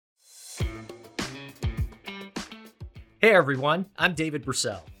Hey everyone, I'm David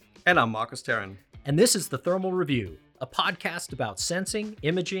Brissell. And I'm Marcus Terran. And this is the Thermal Review, a podcast about sensing,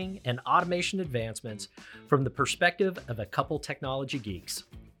 imaging, and automation advancements from the perspective of a couple technology geeks.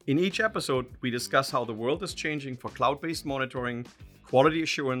 In each episode, we discuss how the world is changing for cloud-based monitoring, quality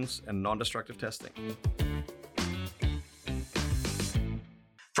assurance, and non-destructive testing.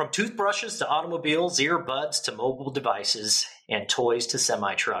 From toothbrushes to automobiles, earbuds to mobile devices, and toys to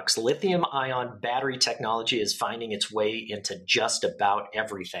semi-trucks, lithium-ion battery technology is finding its way into just about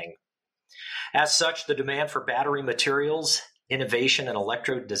everything. As such, the demand for battery materials, innovation in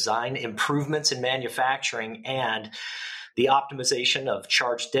electrode design, improvements in manufacturing, and the optimization of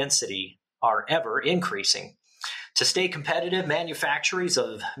charge density are ever increasing. To stay competitive, manufacturers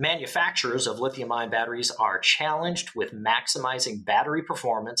of lithium-ion batteries are challenged with maximizing battery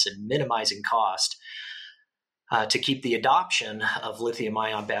performance and minimizing cost to keep the adoption of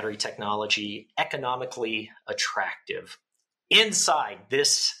lithium-ion battery technology economically attractive. Inside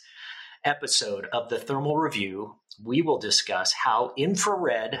this episode of the Thermal Review, we will discuss how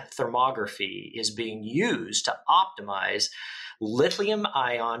infrared thermography is being used to optimize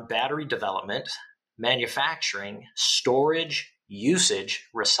lithium-ion battery development, manufacturing, storage, usage,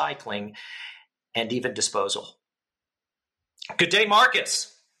 recycling, and even disposal. Good day,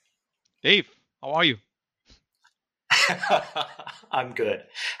 Marcus. Dave, how are you? I'm good.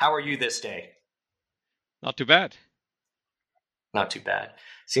 How are you this day? Not too bad. Not too bad.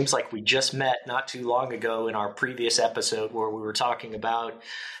 Seems like we just met not too long ago in our previous episode where we were talking about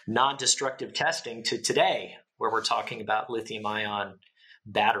non-destructive testing to today, where we're talking about lithium-ion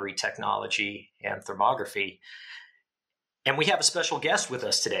battery technology and thermography. And we have a special guest with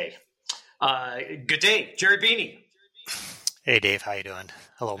us today. Good day, Jerry Beeney. Hey, Dave. How you doing?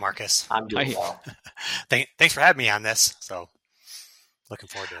 Hello, Marcus. I'm doing well. Thanks for having me on this. So looking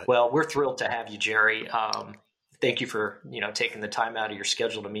forward to it. Well, we're thrilled to have you, Jerry. Thank you for taking the time out of your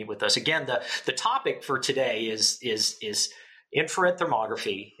schedule to meet with us. Again, the topic for today is infrared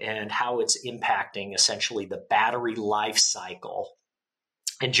thermography and how it's impacting essentially the battery life cycle.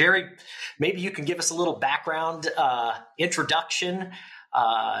 And Jerry, maybe you can give us a little background introduction.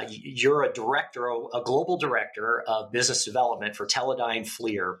 You're a global director of business development for Teledyne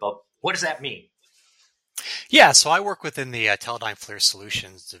FLIR, but what does that mean? Yeah, so I work within the Teledyne FLIR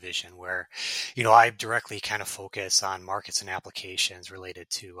Solutions division where, I directly kind of focus on markets and applications related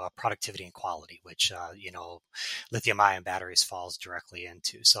to productivity and quality, which, lithium-ion batteries falls directly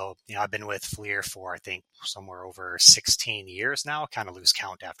into. So, I've been with FLIR for, I think, somewhere over 16 years now. I kind of lose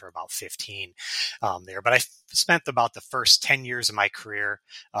count after about 15 there. But I spent about the first 10 years of my career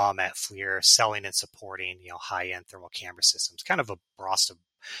at FLIR selling and supporting, high-end thermal camera systems, kind of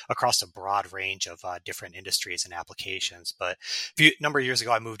across a broad range of different industries and applications. But a number of years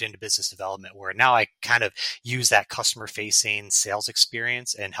ago, I moved into business development where now I kind of use that customer-facing sales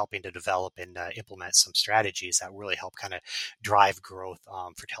experience and helping to develop and implement some strategies that really help kind of drive growth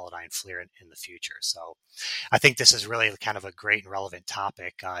for Teledyne FLIR in the future. So I think this is really kind of a great and relevant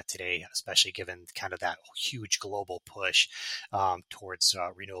topic today, especially given kind of that huge global push towards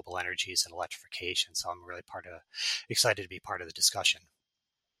renewable energies and electrification. So I'm really excited to be part of the discussion.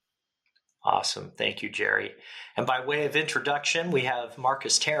 Awesome. Thank you, Jerry. And by way of introduction, we have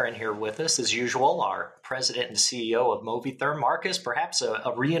Marcus Terran here with us, as usual, our president and CEO of Movitherm. Marcus, perhaps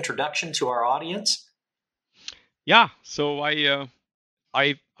a reintroduction to our audience? Yeah, so I'm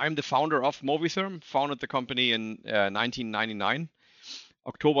the founder of Movitherm, founded the company in 1999,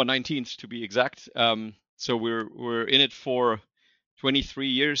 October 19th to be exact. So we're in it for 23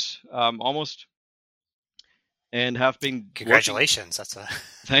 years almost. And have been congratulations.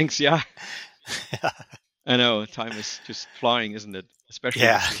 Thanks. Yeah. I know time is just flying, isn't it? Especially.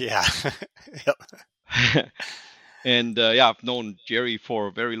 Yeah. And I've known Jerry for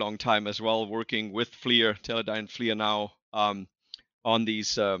a very long time as well, working with FLIR, Teledyne FLIR now on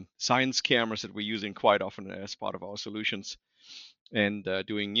these science cameras that we're using quite often as part of our solutions, and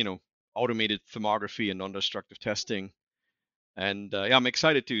doing automated thermography and non-destructive testing. And I'm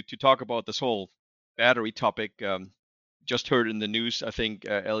excited to talk about this whole battery topic. Just heard in the news, I think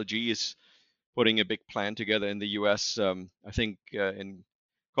LG is putting a big plan together in the US, I think in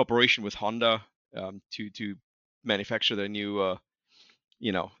cooperation with Honda to manufacture their new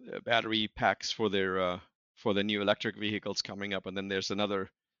battery packs for their new electric vehicles coming up. And then there's another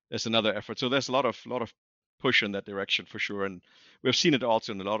effort. So there's a lot of push in that direction for sure. And we've seen it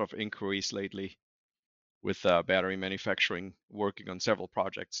also in a lot of inquiries lately with battery manufacturing, working on several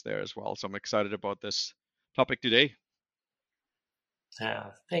projects there as well. So I'm excited about this topic today. Yeah,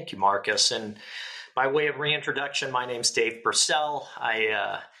 thank you, Marcus. And by way of reintroduction, my name's Dave Brissell.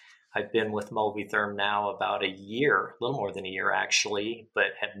 I I've been with Movitherm now about a year, a little more than a year actually, but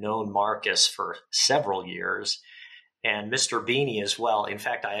have known Marcus for several years, and Mr. Beeney as well. In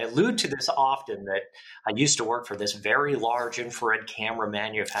fact, I allude to this often that I used to work for this very large infrared camera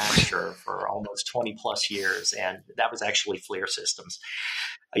manufacturer for almost 20 plus years, and that was actually FLIR Systems.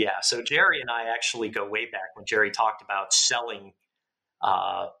 Yeah, so Jerry and I actually go way back when Jerry talked about selling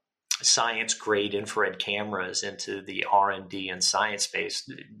science-grade infrared cameras into the R&D and science space.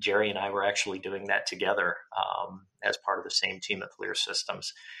 Jerry and I were actually doing that together as part of the same team at FLIR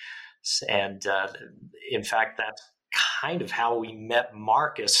Systems. And in fact, that's kind of how we met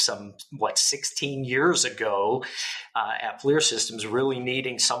Marcus 16 years ago at FLIR Systems, really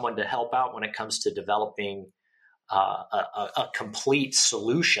needing someone to help out when it comes to developing a complete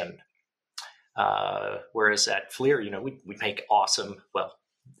solution. Whereas at FLIR, we make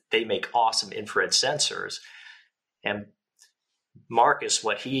they make awesome infrared sensors. And Marcus,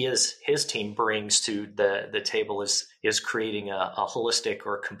 what his team brings to the table is creating a holistic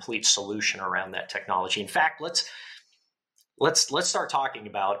or complete solution around that technology. In fact, let's start talking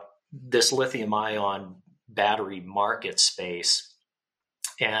about this lithium-ion battery market space.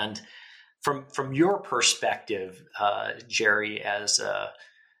 And from your perspective, Jerry, as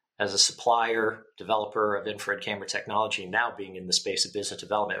a supplier, developer of infrared camera technology, now being in the space of business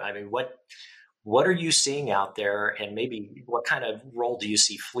development, I mean, what are you seeing out there, and maybe what kind of role do you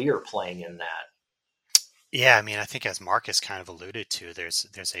see FLIR playing in that? Yeah, I mean, I think as Marcus kind of alluded to, there's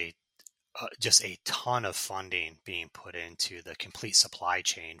just a ton of funding being put into the complete supply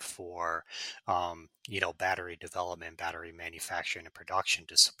chain for, battery development, battery manufacturing and production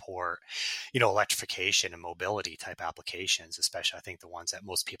to support, electrification and mobility type applications. Especially, I think the ones that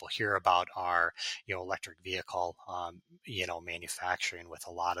most people hear about are, electric vehicle, manufacturing, with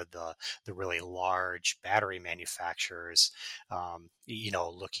a lot of the really large battery manufacturers,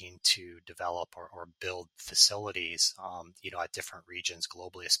 looking to develop or build facilities, at different regions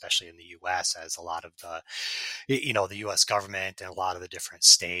globally, especially in the U.S., as a lot of the U.S. government and a lot of the different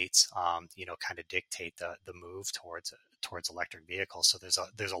states, kind of dictate the move towards electric vehicles. So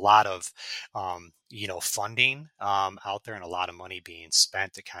there's a lot of funding out there, and a lot of money being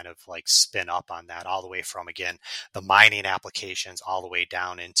spent to kind of like spin up on that, all the way from, again, the mining applications all the way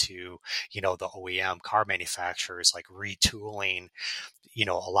down into the OEM car manufacturers, like retooling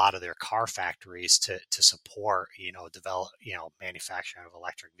a lot of their car factories to support manufacturing of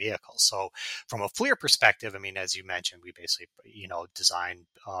electric vehicles. So from a FLIR perspective, I mean, as you mentioned, we basically design,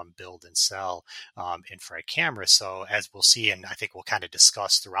 build, and sell infrared cameras. So as we'll see, and I think we'll kind of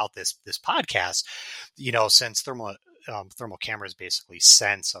discuss throughout this podcast, since thermal cameras basically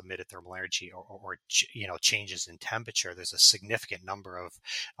sense emitted thermal energy or changes in temperature, there's a significant number of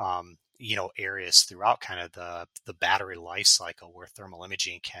areas throughout kind of the battery life cycle where thermal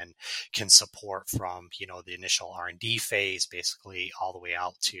imaging can support, from the initial R&D phase basically all the way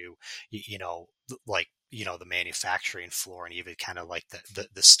out to the manufacturing floor, and even kind of like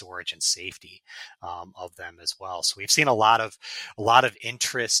the storage and safety of them as well. So we've seen a lot of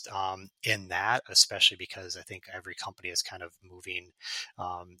interest in that, especially because I think every company is kind of moving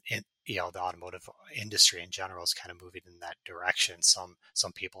in. The automotive industry in general is kind of moving in that direction. Some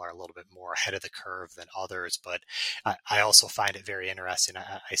people are a little bit more ahead of the curve than others, but I also find it very interesting.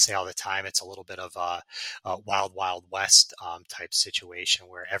 I say all the time, it's a little bit of a wild west type situation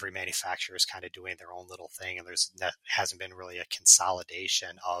where every manufacturer is kind of doing their own little thing, and hasn't been really a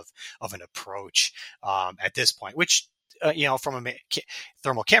consolidation of an approach at this point, which from a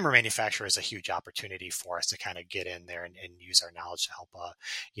thermal camera manufacturer is a huge opportunity for us to kind of get in there and use our knowledge to help,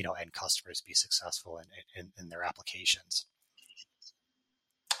 end customers be successful in their applications.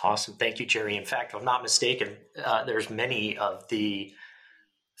 Awesome. Thank you, Jerry. In fact, if I'm not mistaken, there's many of the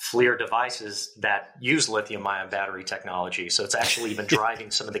FLIR devices that use lithium-ion battery technology. So it's actually even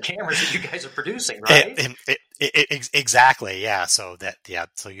driving some of the cameras that you guys are producing, right? Exactly. Yeah. So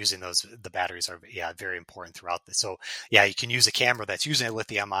using the batteries are very important throughout this. So yeah, you can use a camera that's using a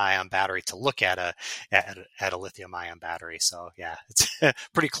lithium-ion battery to look at a lithium-ion battery. So yeah, it's a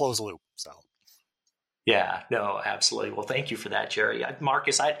pretty closed loop. So. Yeah, no, absolutely. Well, thank you for that, Jerry.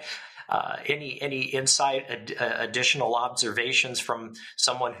 Marcus, any insight, additional observations from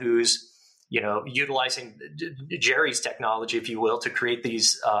someone who's utilizing Jerry's technology, if you will, to create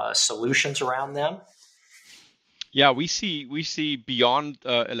these solutions around them? Yeah, we see beyond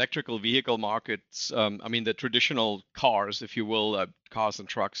electrical vehicle markets. I mean, the traditional cars, if you will, cars and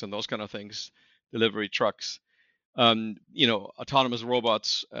trucks and those kind of things, delivery trucks. Autonomous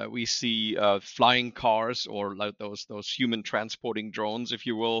robots. We see flying cars, or like those human transporting drones, if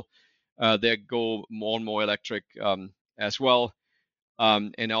you will. They go more and more electric as well.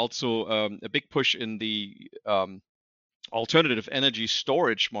 and also a big push in the alternative energy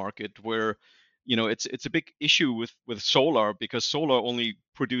storage market, where it's a big issue with solar, because solar only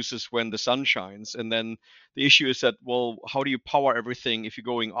produces when the sun shines, and then the issue is that, well, how do you power everything if you're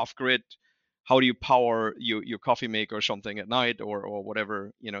going off grid? How do you power your coffee maker or something at night, or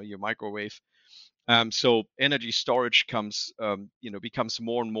whatever, your microwave? So energy storage becomes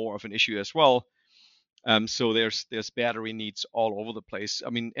more and more of an issue as well. So there's battery needs all over the place. I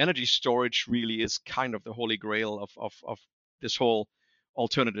mean, energy storage really is kind of the holy grail of this whole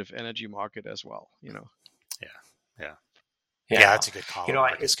alternative energy market as well. Yeah, that's a good call,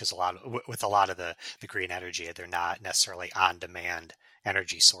 Marcus, because with a lot of the green energy, they're not necessarily on-demand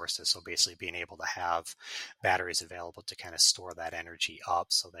energy sources. So basically being able to have batteries available to kind of store that energy up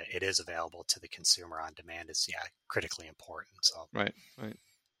so that it is available to the consumer on demand is, critically important. So Right.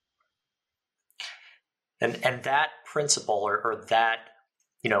 And that principle or that,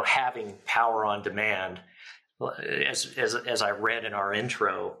 having power on demand, as I read in our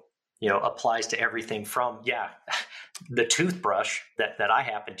intro, applies to everything from, the toothbrush that I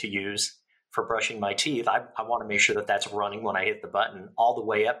happen to use for brushing my teeth. I want to make sure that that's running when I hit the button, all the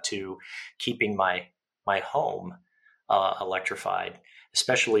way up to keeping my home electrified,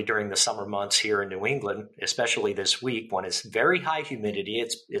 especially during the summer months here in New England, especially this week when it's very high humidity.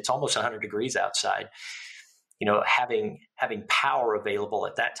 It's almost 100 degrees outside. Having power available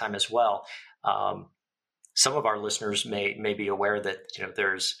at that time as well. Some of our listeners may be aware that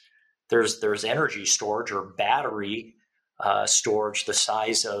there's energy storage or battery storage the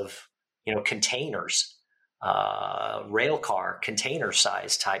size of containers, rail car container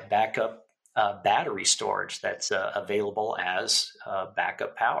size type backup battery storage that's available as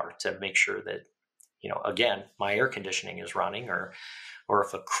backup power to make sure that again, my air conditioning is running, or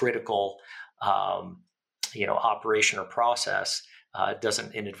if a critical operation or process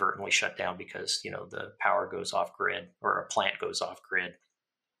doesn't inadvertently shut down because the power goes off grid or a plant goes off grid.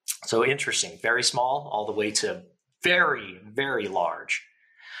 So interesting, very small all the way to very, very large.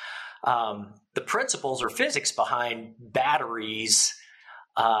 The principles or physics behind batteries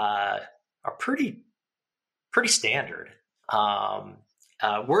are pretty standard.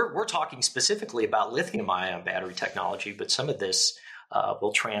 We're talking specifically about lithium-ion battery technology, but some of this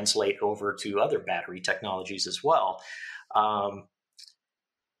will translate over to other battery technologies as well.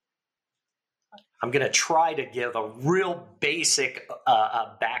 I'm going to try to give a real basic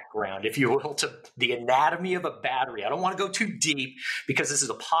background, if you will, to the anatomy of a battery. I don't want to go too deep because this is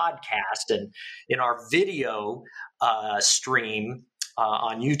a podcast, and in our video stream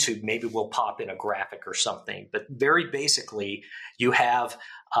on YouTube, maybe we'll pop in a graphic or something. But very basically, you have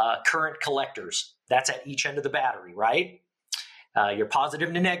current collectors. That's at each end of the battery, right? Your positive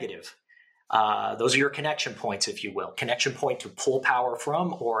and negative. Those are your connection points, if you will. Connection point to pull power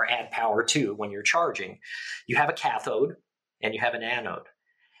from or add power to when you're charging. You have a cathode and you have an anode.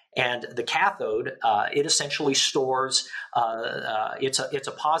 And the cathode, it essentially stores, it's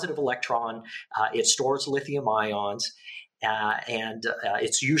a positive electron. It stores lithium ions. And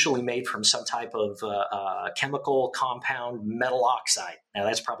it's usually made from some type of chemical compound, metal oxide. Now,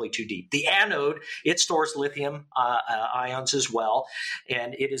 that's probably too deep. The anode, it stores lithium ions as well,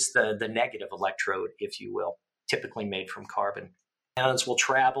 and it is the negative electrode, if you will, typically made from carbon. Ions will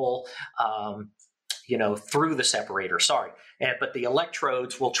travel through the separator, but the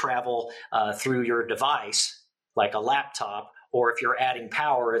electrodes will travel through your device, like a laptop, or if you're adding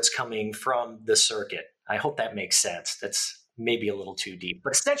power, it's coming from the circuit. I hope that makes sense. That's maybe a little too deep.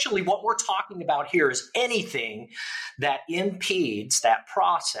 But essentially what we're talking about here is anything that impedes that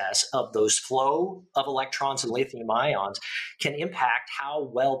process of those flow of electrons and lithium ions can impact how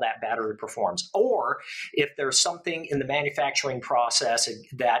well that battery performs. Or if there's something in the manufacturing process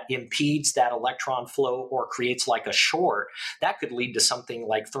that impedes that electron flow or creates like a short, that could lead to something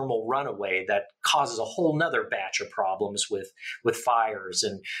like thermal runaway that causes a whole nother batch of problems with fires.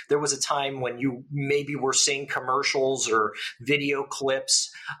 And there was a time when you maybe were seeing commercials or video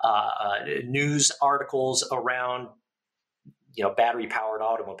clips, news articles around battery-powered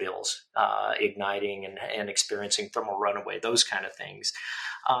automobiles igniting and experiencing thermal runaway, those kind of things.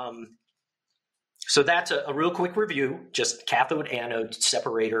 So that's a real quick review, just cathode, anode,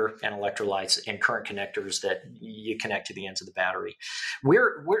 separator, and electrolytes and current connectors that you connect to the ends of the battery.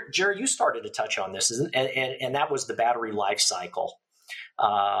 Jerry, you started to touch on this, and that was the battery life cycle.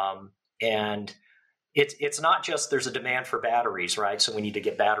 And it's not just there's a demand for batteries, right? So we need to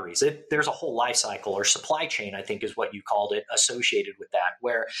get batteries. There's a whole life cycle or supply chain, I think is what you called it, associated with that,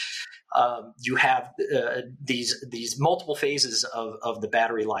 where you have these multiple phases of the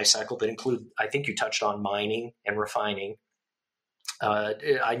battery life cycle that include, I think you touched on mining and refining,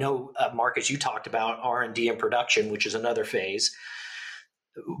 I know, Marcus, you talked about R&D and production, which is another phase.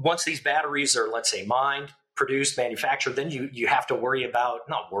 Once these batteries are, let's say, mined, produced, manufactured, then you have to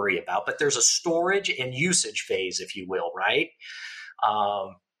but there's a storage and usage phase, if you will, right?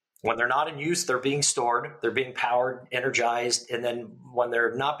 When they're not in use, they're being stored, they're being powered, energized, and then when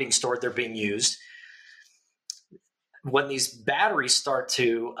they're not being stored, they're being used. When these batteries start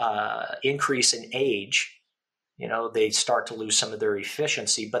to increase in age, they start to lose some of their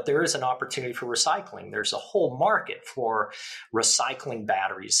efficiency, but there is an opportunity for recycling. There's a whole market for recycling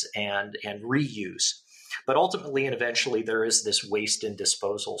batteries and reuse. But ultimately and eventually, there is this waste and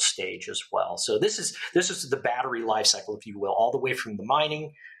disposal stage as well. So this is the battery life cycle, if you will, all the way from the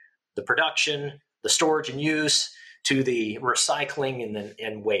mining, the production, the storage and use, to the recycling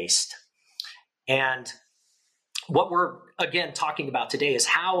and waste. And what we're, again, talking about today is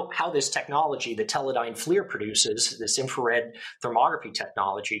how this technology that Teledyne FLIR produces, this infrared thermography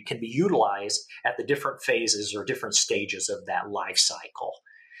technology, can be utilized at the different phases or different stages of that life cycle.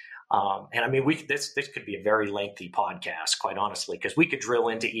 And I mean, this could be a very lengthy podcast, quite honestly, because we could drill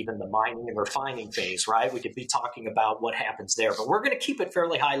into even the mining and refining phase, right? We could be talking about what happens there, but we're going to keep it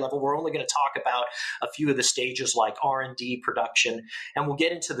fairly high level. We're only going to talk about a few of the stages like R&D, production, and we'll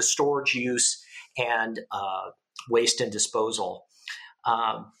get into the storage, use, and waste and disposal.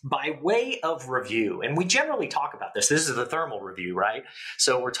 By way of review, and we generally talk about this is the thermal review, right?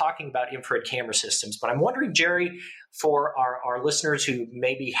 So we're talking about infrared camera systems, but I'm wondering, Jerry, for our listeners who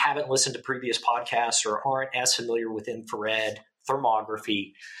maybe haven't listened to previous podcasts or aren't as familiar with infrared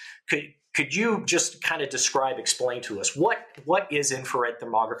thermography, could you just kind of explain to us what is infrared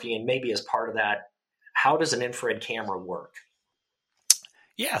thermography, and maybe as part of that, how does an infrared camera work?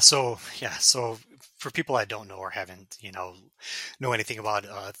 So for people that don't know or haven't, know anything about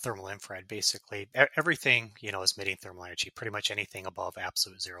thermal infrared, basically everything, is emitting thermal energy. Pretty much anything above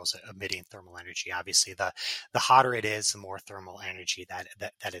absolute zero is emitting thermal energy. Obviously, the hotter it is, the more thermal energy that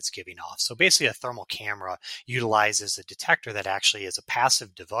it's giving off. So basically, a thermal camera utilizes a detector that actually is a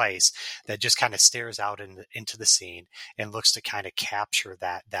passive device that just kind of stares out into the scene and looks to kind of capture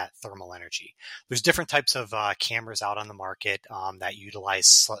that thermal energy. There's different types of cameras out on the market that utilize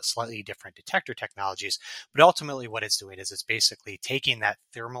slightly different detector technologies, but ultimately what it's doing is it's basically taking that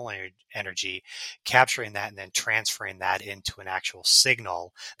thermal energy, capturing that, and then transferring that into an actual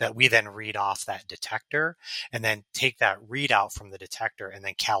signal that we then read off that detector, and then take that readout from the detector and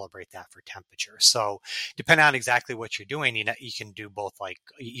then calibrate that for temperature. So depending on exactly what you're doing, you can do both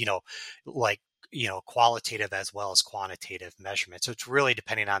qualitative as well as quantitative measurements. So it's really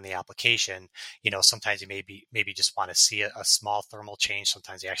depending on the application. Sometimes you maybe just want to see a small thermal change.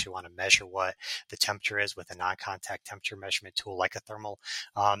 Sometimes you actually want to measure what the temperature is with a non-contact temperature measurement tool like a thermal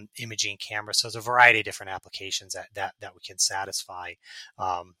imaging camera. So there's a variety of different applications that we can satisfy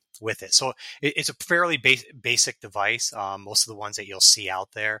with it. So it's a fairly basic device. Most of the ones that you'll see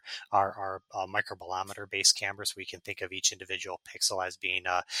out there are microbolometer based cameras. We can think of each individual pixel as being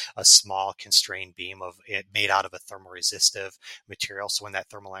a small constrained beam of it made out of a thermoresistive material. So when that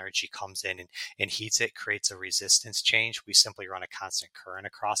thermal energy comes in and heats it, creates a resistance change. We simply run a constant current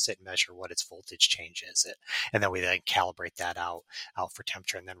across it and measure what its voltage change is. And then we then calibrate that out for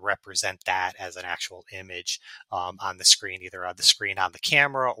temperature and then represent that as an actual image on the screen, either on the screen on the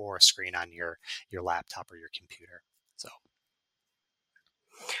camera or a screen on your laptop or your computer. So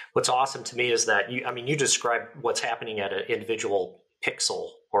what's awesome to me is that you describe what's happening at an individual pixel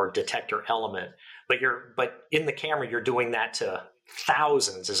or detector element, but in the camera you're doing that to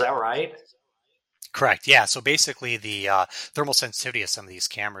thousands. Is that right? Correct. Yeah. So basically, the thermal sensitivity of some of these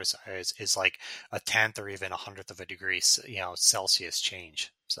cameras is like a 10th or even 100th of a degree, Celsius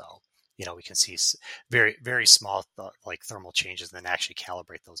change. So we can see very, very small thermal changes, and then actually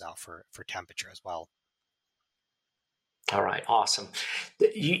calibrate those out for temperature as well. All right, awesome.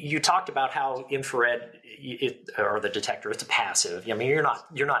 You talked about how infrared or the detector, it's a passive. You're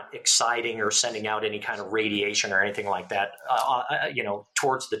not exciting or sending out any kind of radiation or anything like that,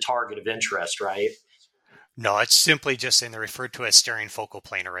 towards the target of interest, right? No, it's simply just referred to as staring focal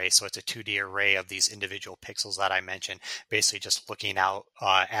plane array. So it's a 2D array of these individual pixels that I mentioned, basically just looking out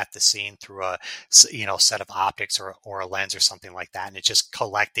at the scene through a set of optics or a lens or something like that, and it's just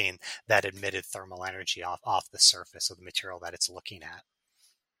collecting that emitted thermal energy off the surface of the material that it's looking at.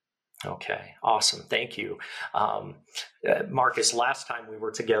 Okay, awesome. Thank you. Marcus, last time we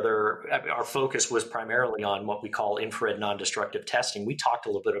were together, our focus was primarily on what we call infrared non-destructive testing. We talked a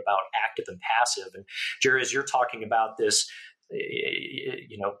little bit about active and passive. And Jerry, as you're talking about this,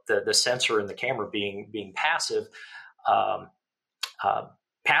 the sensor in the camera being passive,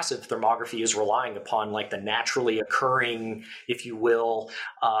 passive thermography is relying upon like the naturally occurring, if you will,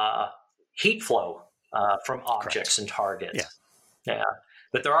 heat flow from objects and targets. Yeah.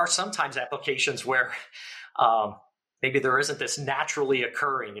 But there are sometimes applications where maybe there isn't this naturally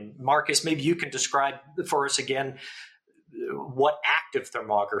occurring. And Marcus, maybe you can describe for us again what active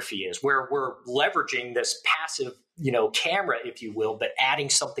thermography is, where we're leveraging this passive, camera, if you will, but adding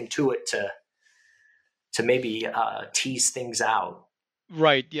something to it to maybe tease things out.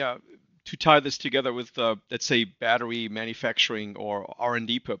 Right. Yeah. To tie this together with, let's say, battery manufacturing or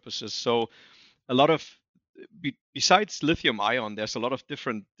R&D purposes. So a lot of, besides lithium ion, there's a lot of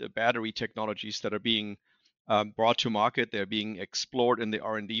different battery technologies that are being brought to market. They're being explored in the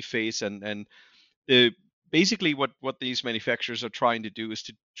R&D phase, and basically what these manufacturers are trying to do is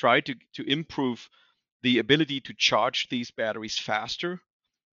to try to improve the ability to charge these batteries faster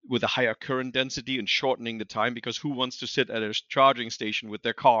with a higher current density and shortening the time, because who wants to sit at a charging station with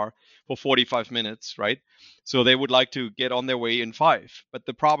their car for 45 minutes, right? So they would like to get on their way in 5. But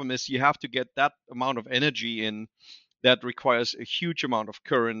the problem is you have to get that amount of energy in that requires a huge amount of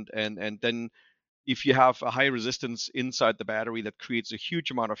current, and then if you have a high resistance inside the battery, that creates a huge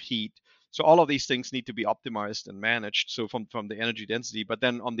amount of heat. So all of these things need to be optimized and managed, so from the energy density. But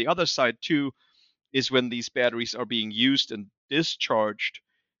then on the other side too is when these batteries are being used and discharged,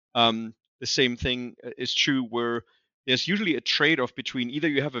 the same thing is true, where there's usually a trade-off between either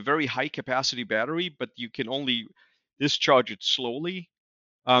you have a very high capacity battery, but you can only discharge it slowly,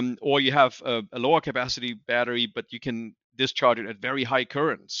 or you have a lower capacity battery, but you can discharge it at very high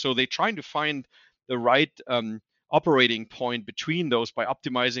currents. So they're trying to find the right operating point between those by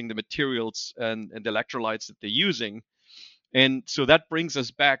optimizing the materials and electrolytes that they're using. And so that brings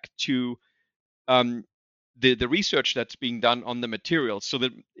us back to the research that's being done on the materials. So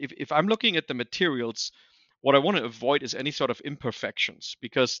that if I'm looking at the materials, what I want to avoid is any sort of imperfections,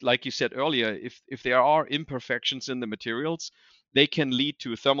 because like you said earlier, if there are imperfections in the materials, they can lead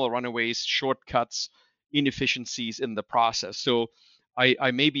to thermal runaways, shortcuts, inefficiencies in the process. So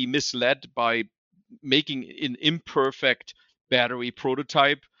I may be misled by making an imperfect battery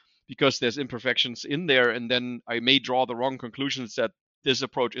prototype because there's imperfections in there, and then I may draw the wrong conclusions that this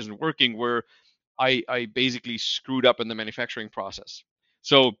approach isn't working, where I basically screwed up in the manufacturing process.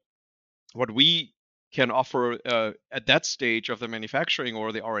 So what we can offer at that stage of the manufacturing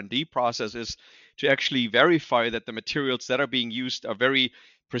or the R&D process is to actually verify that the materials that are being used are very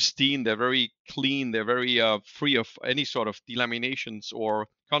pristine, they're very clean, they're very free of any sort of delaminations or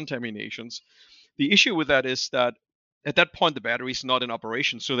contaminations. The issue with that is that at that point the battery is not in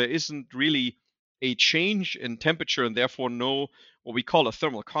operation, so there isn't really a change in temperature, and therefore no what we call a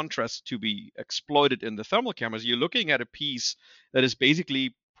thermal contrast to be exploited in the thermal cameras. You're looking at a piece that is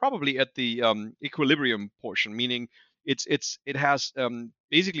basically probably at the equilibrium portion, meaning it has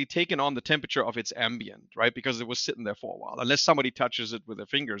basically taken on the temperature of its ambient, right? Because it was sitting there for a while, unless somebody touches it with their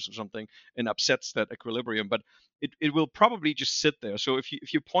fingers or something and upsets that equilibrium. But it will probably just sit there. So if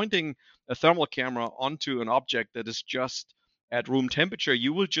you're pointing a thermal camera onto an object that is just at room temperature,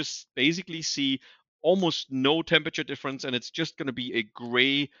 you will just basically see almost no temperature difference, and it's just going to be a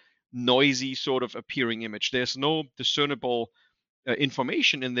gray, noisy sort of appearing image. There's no discernible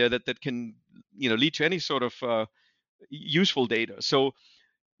information in there that can lead to any sort of useful data. So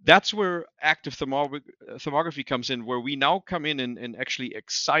that's where active thermography comes in, where we now come in and actually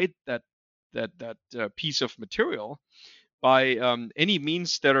excite that piece of material by any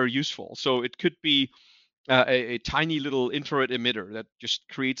means that are useful. So it could be a tiny little infrared emitter that just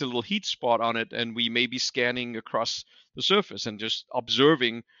creates a little heat spot on it, and we may be scanning across the surface and just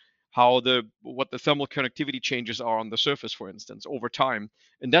observing how what the thermal conductivity changes are on the surface, for instance, over time.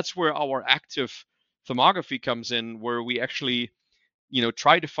 And that's where our active thermography comes in, where we actually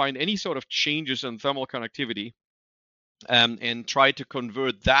try to find any sort of changes in thermal conductivity and try to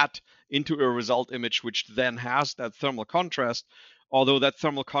convert that into a result image, which then has that thermal contrast. Although that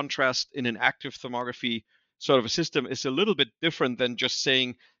thermal contrast in an active thermography sort of a system is a little bit different than just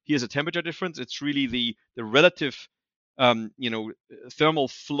saying here's a temperature difference. It's really the relative thermal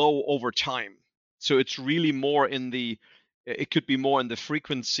flow over time. So it's really more it could be more in the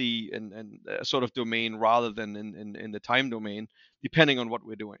frequency and sort of domain rather than in the time domain, depending on what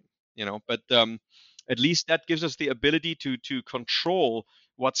we're doing. But at least that gives us the ability to control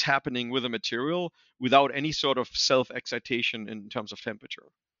what's happening with a material without any sort of self-excitation in terms of temperature.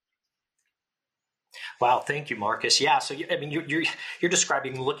 Wow, thank you, Marcus. Yeah, so you're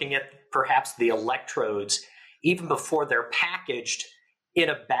describing looking at perhaps the electrodes even before they're packaged in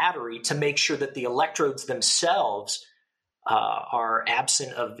a battery to make sure that the electrodes themselves are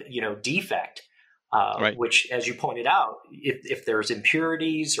absent of defect. Right. which, as you pointed out, if there's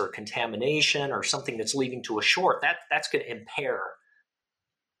impurities or contamination or something that's leading to a short, that's going to impair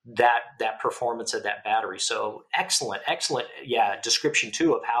that performance of that battery. So excellent, description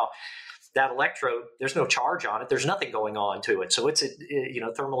too of how that electrode, there's no charge on it, there's nothing going on to it, so it's a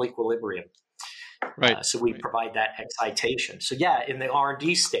thermal equilibrium. Right. So we provide that excitation. So in the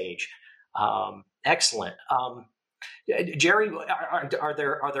R&D stage, excellent. Jerry, are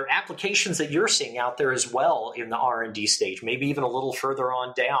there applications that you're seeing out there as well in the R&D stage? Maybe even a little further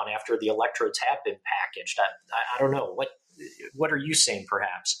on down after the electrodes have been packaged. I don't know. What are you seeing,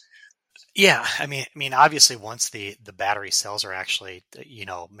 perhaps? Yeah, I mean, obviously, once the battery cells are actually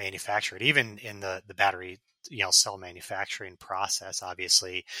manufactured, even in the battery cell manufacturing process,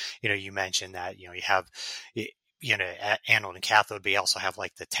 obviously, you mentioned that you have anode and cathode, but you also have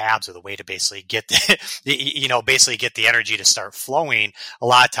like the tabs or the way to basically get basically get the energy to start flowing a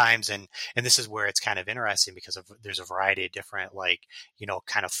lot of times. And this is where it's kind of interesting because there's a variety of different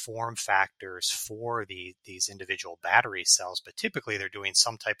kind of form factors for these individual battery cells, but typically they're doing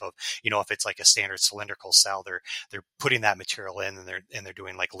some type of, if it's like a standard cylindrical cell, they're putting that material in and they're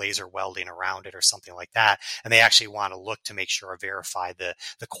doing like laser welding around it or something like that. And they actually want to look to make sure or verify the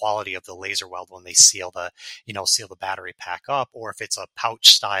quality of the laser weld when they seal the battery pack up, or if it's a pouch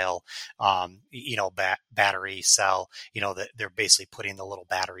style, battery cell, that they're basically putting the little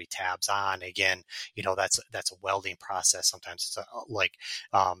battery tabs on. Again, that's a welding process. Sometimes it's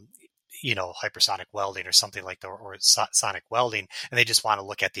hypersonic welding or something like that, or sonic welding, and they just want to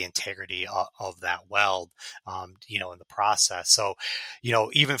look at the integrity of that weld, in the process. So,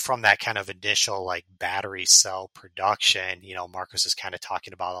 even from that kind of initial like battery cell production, Marcos is kind of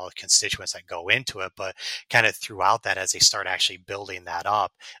talking about all the constituents that go into it, but kind of throughout that, as they start actually building that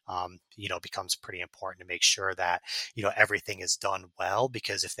up, becomes pretty important to make sure that, everything is done well,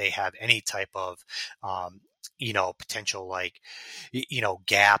 because if they have any type of, potential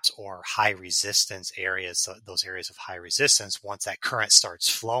gaps or high resistance areas, those areas of high resistance, once that current starts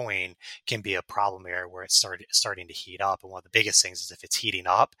flowing, can be a problem area where it's starting to heat up. And one of the biggest things is if it's heating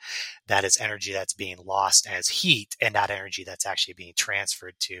up, that is energy that's being lost as heat, and not energy that's actually being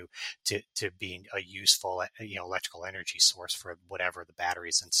transferred to being a useful, electrical energy source for whatever the battery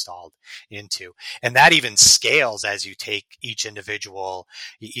is installed into. And that even scales as you take each individual,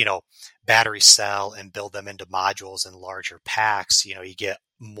 battery cell and build them into modules and larger packs. You get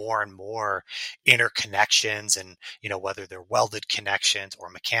more and more interconnections, and whether they're welded connections or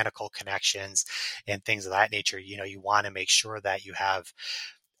mechanical connections and things of that nature. You want to make sure that you have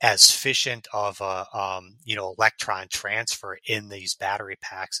as efficient of a electron transfer in these battery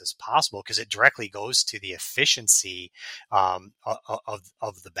packs as possible, because it directly goes to the efficiency of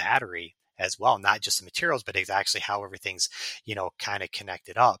the battery as well, not just the materials, but it's actually how everything's kind of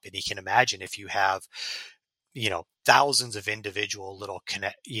connected up. And you can imagine if you have thousands of individual little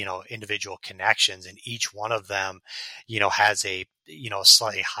individual connections, and each one of them has a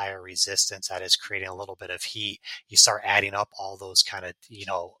slightly higher resistance that is creating a little bit of heat. You start adding up all those kind of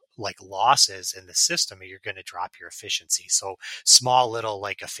like losses in the system, and you're going to drop your efficiency. So small little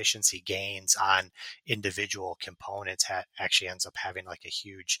efficiency gains on individual components actually ends up having like a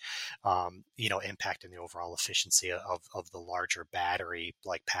huge impact in the overall efficiency of the larger battery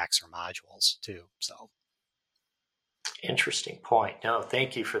like packs or modules too. So interesting point. No,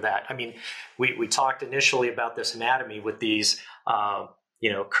 thank you for that. I mean, we talked initially about this anatomy with these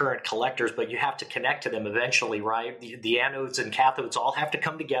current collectors, but you have to connect to them eventually, right? The anodes and cathodes all have to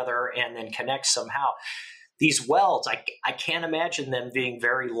come together and then connect somehow. These welds, I can't imagine them being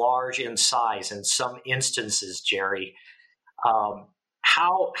very large in size in some instances, Jerry.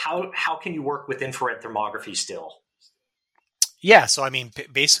 How can you work with infrared thermography still? Yeah, so I mean,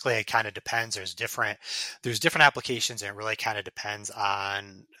 basically, it kind of depends. There's different applications, and it really kind of depends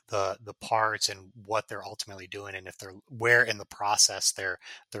on the parts and what they're ultimately doing, and if they're where in the process they're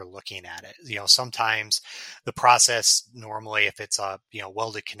looking at it. Sometimes the process, normally, if it's a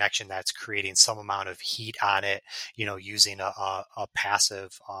welded connection that's creating some amount of heat on it, using a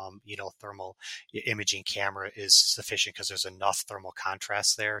passive thermal imaging camera is sufficient, because there's enough thermal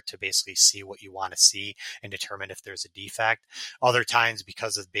contrast there to basically see what you want to see and determine if there's a defect. Other times,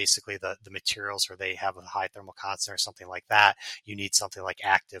 because of basically the materials, or they have a high thermal constant or something like that, you need something like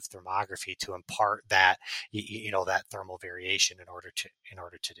active thermography to impart that that thermal variation in order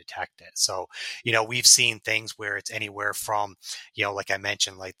to detect it. So we've seen things where it's anywhere from like I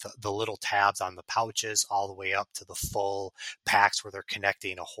mentioned, like the little tabs on the pouches, all the way up to the full packs where they're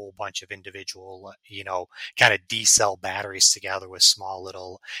connecting a whole bunch of individual kind of D-cell batteries together with small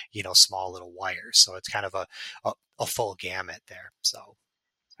little wires. So it's kind of a full gamut there. So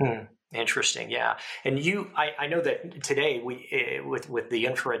Interesting, yeah. And I know that today with the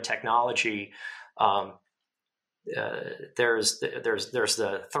infrared technology, um, there's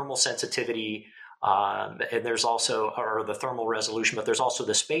the thermal sensitivity, and there's also or the thermal resolution, but there's also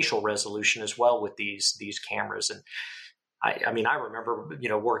the spatial resolution as well with these cameras. And I mean, I remember,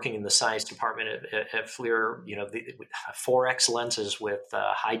 working in the science department at FLIR, the 4X lenses with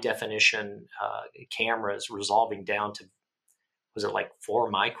high definition cameras resolving down to, was it like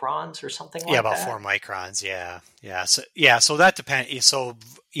 4 microns or something Yeah, like about that? 4 microns. So that depends. So,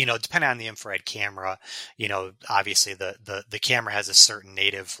 depending on the infrared camera, obviously the camera has a certain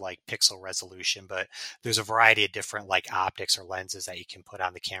native like pixel resolution, but there's a variety of different like optics or lenses that you can put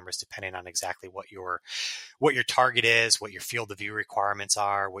on the cameras depending on exactly what your target is, what your field of view requirements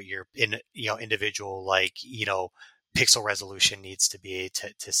are, what your individual pixel resolution needs to be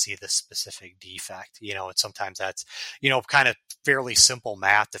to see the specific defect. And sometimes that's kind of fairly simple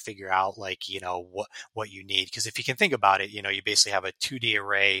math to figure out what you need. Because if you can think about it, you basically have a 2D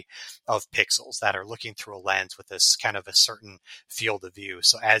array of pixels that are looking through a lens with this kind of a certain field of view.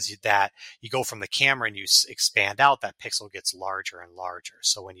 So as you go from the camera and you expand out, that pixel gets larger and larger.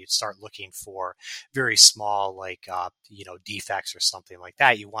 So when you start looking for very small defects or something like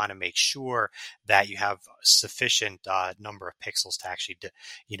that, you want to make sure that you have sufficient number of pixels to actually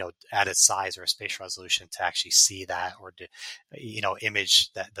at its size or a spatial resolution to actually see that, or to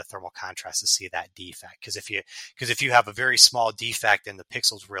image that the thermal contrast to see that defect. Because if you have a very small defect and the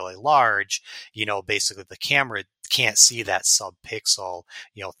pixel's really large, basically the camera can't see that sub-pixel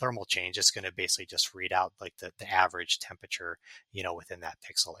thermal change. It's going to basically just read out like the average temperature within that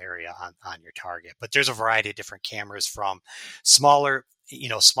pixel area on your target. But there's a variety of different cameras, from smaller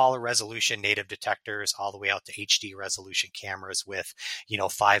resolution native detectors all the way out to HD resolution cameras with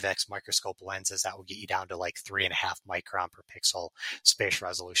 5x microscope lenses that will get you down to like 3.5 micron per pixel spatial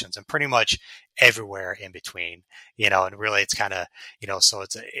resolutions, and pretty much everywhere in between. And really it's kind of so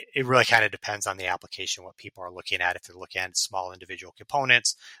it really kind of depends on the application, what people are looking at. If they're looking at small individual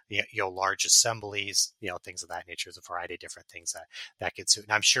components, large assemblies, things of that nature. There's a variety of different things that could suit.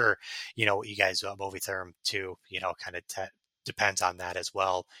 And I'm sure what you guys Movitherm too kind of depends on that as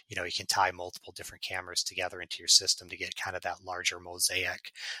well. You can tie multiple different cameras together into your system to get kind of that larger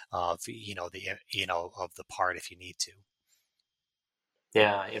mosaic of of the part if you need to.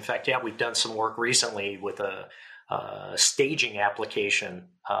 Yeah, in fact, we've done some work recently with a staging application,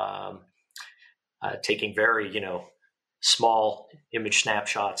 taking very small image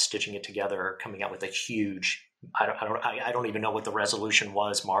snapshots, stitching it together, coming out with a huge. I don't even know what the resolution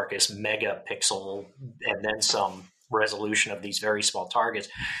was, Marcus. Megapixel, and then some resolution of these very small targets.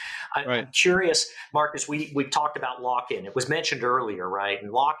 I'm curious, Marcus. We've talked about lock-in. It was mentioned earlier, right?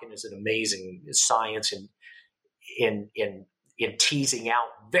 And lock-in is an amazing science in teasing out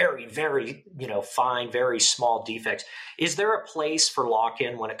very, very fine, very small defects. Is there a place for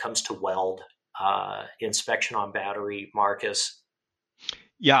lock-in when it comes to weld inspection on battery, Marcus?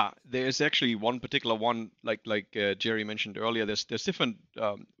 Yeah, there's actually one particular one, like Jerry mentioned earlier. There's different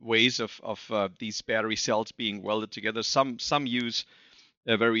ways of these battery cells being welded together. Some use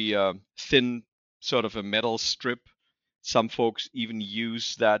a very thin sort of a metal strip. Some folks even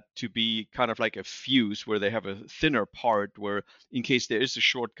use that to be kind of like a fuse, where they have a thinner part where, in case there is a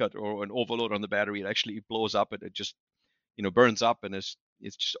shortcut or an overload on the battery, it actually blows up and it just burns up, and it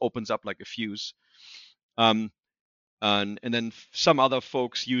just opens up like a fuse. And then some other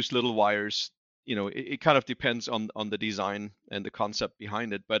folks use little wires. It kind of depends on the design and the concept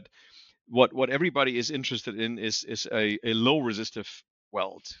behind it. But what everybody is interested in is a low resistive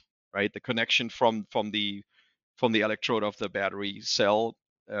weld, right? The connection from the electrode of the battery cell,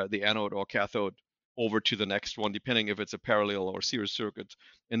 the anode or cathode, over to the next one, depending if it's a parallel or series circuit.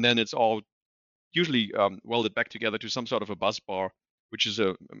 And then it's all usually welded back together to some sort of a bus bar, which is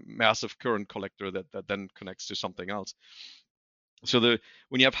a massive current collector that then connects to something else. So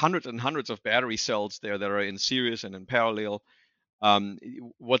when you have hundreds and hundreds of battery cells there that are in series and in parallel,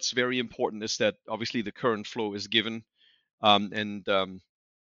 what's very important is that obviously the current flow is given, and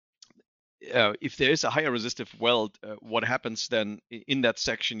if there is a higher resistive weld, what happens then in that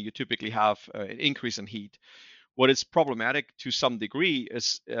section? You typically have an increase in heat. What is problematic to some degree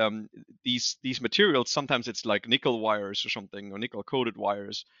is these materials. Sometimes it's like nickel wires or something, or nickel coated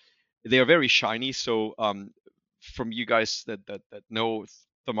wires. They are very shiny. So from you guys that know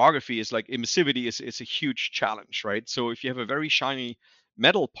thermography, is like emissivity is a huge challenge, right? So if you have a very shiny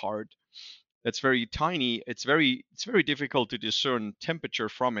metal part that's very tiny, it's very difficult to discern temperature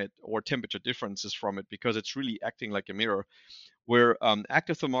from it, or temperature differences from it, because it's really acting like a mirror. Where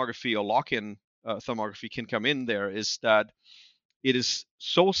active thermography or lock-in thermography can come in there is that it is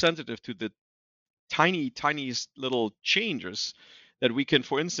so sensitive to the tiniest little changes that we can,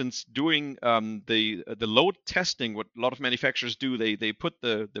 for instance, doing the load testing, what a lot of manufacturers do, they put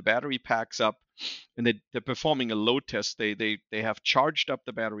the battery packs up, and they're performing a load test. They have charged up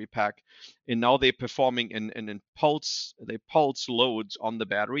the battery pack, and now they're performing an pulse loads on the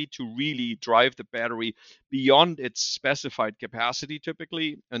battery to really drive the battery beyond its specified capacity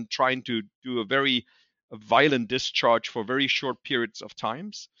typically, and trying to do a very violent discharge for very short periods of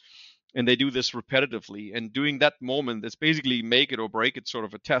times. And they do this repetitively, and doing that moment, it's basically make it or break it sort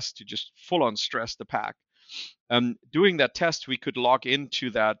of a test to just full on stress the pack. Doing that test, we could log into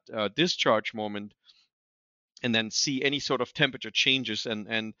that discharge moment and then see any sort of temperature changes.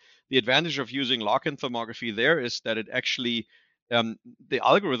 And the advantage of using lock-in thermography there is that it actually the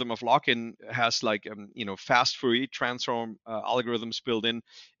algorithm of lock-in has like fast Fourier transform algorithms built in,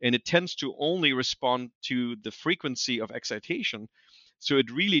 and it tends to only respond to the frequency of excitation. So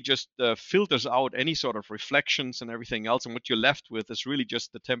it really just filters out any sort of reflections and everything else, and what you're left with is really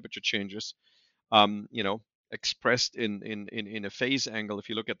just the temperature changes, expressed in a phase angle. If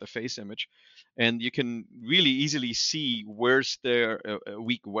you look at the phase image, and you can really easily see where's there a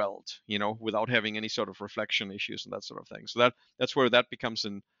weak weld, without having any sort of reflection issues and that sort of thing. So that's where that becomes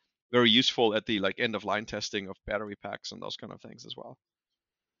very useful at the end of line testing of battery packs and those kind of things as well.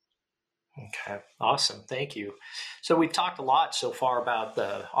 Okay, awesome. Thank you. So we've talked a lot so far about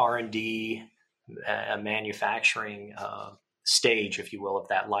the R&D manufacturing stage, if you will, of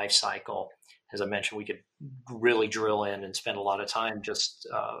that life cycle. As I mentioned, we could really drill in and spend a lot of time just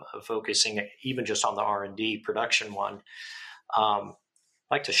focusing even just on the R&D production one. I'd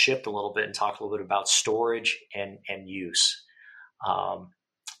like to shift a little bit and talk a little bit about storage and use.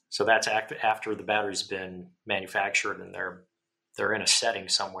 So that's after the battery's been manufactured and they're in a setting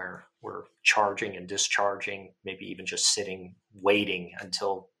somewhere where charging and discharging, maybe even just sitting, waiting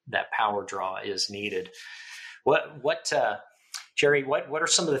until that power draw is needed. Jerry, what are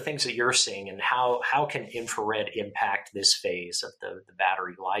some of the things that you're seeing, and how can infrared impact this phase of the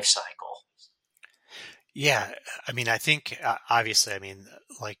battery life cycle? Yeah, I mean, I think obviously, I mean,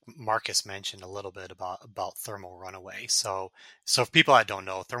 like Marcus mentioned a little bit about thermal runaway. So for people that don't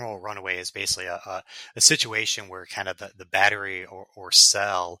know, thermal runaway is basically a situation where kind of the battery or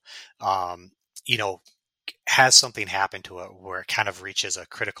cell, has something happen to it where it kind of reaches a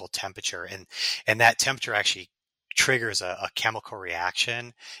critical temperature, and that temperature actually triggers a chemical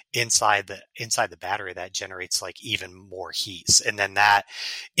reaction inside the battery that generates like even more heat. And then that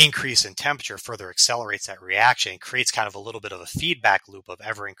increase in temperature further accelerates that reaction and creates kind of a little bit of a feedback loop of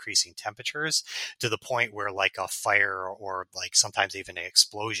ever increasing temperatures to the point where like a fire or like sometimes even an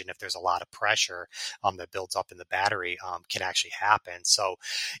explosion, if there's a lot of pressure that builds up in the battery, can actually happen. So,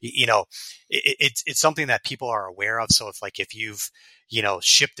 it's something that people are aware of. So if you've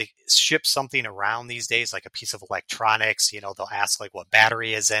ship something around these days, like a piece of electronics, they'll ask like what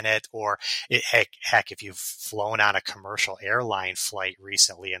battery is in it, or heck, if you've flown on a commercial airline flight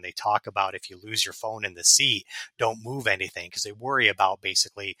recently and they talk about if you lose your phone in the seat, don't move anything, because they worry about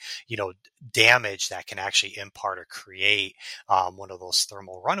basically, damage that can actually impart or create one of those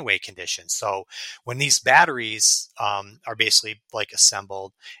thermal runaway conditions. So when these batteries are basically like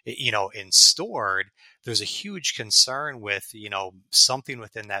assembled, and stored, there's a huge concern with, something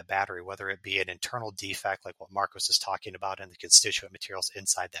within that battery, whether it be an internal defect, like what Marcos is talking about in the constituent materials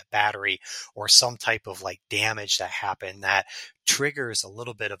inside that battery, or some type of like damage that happened that triggers a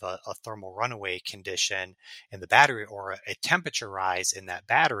little bit of a thermal runaway condition in the battery, or a temperature rise in that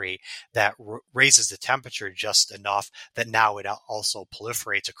battery that raises the temperature just enough that now it also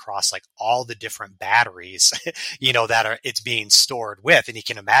proliferates across like all the different batteries, that it's being stored with. And you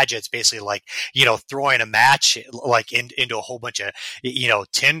can imagine it's basically like, throwing a match like into a whole bunch of,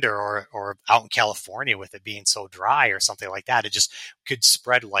 tinder or out in California with it being so dry or something like that. It just could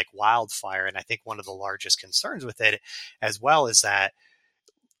spread like wildfire. And I think one of the largest concerns with it as well is that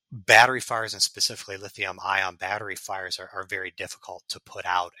battery fires, and specifically lithium ion battery fires, are very difficult to put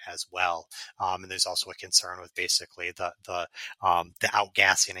out as well. And there's also a concern with basically the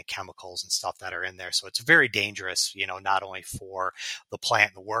outgassing and chemicals and stuff that are in there. So it's very dangerous, not only for the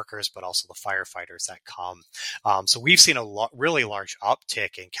plant and the workers, but also the firefighters that come. So we've seen a really large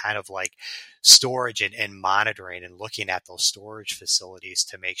uptick in kind of like storage and monitoring and looking at those storage facilities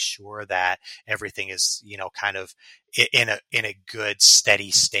to make sure that everything is, kind of in a good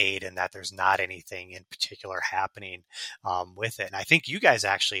steady state, and that there's not anything in particular happening with it. And I think you guys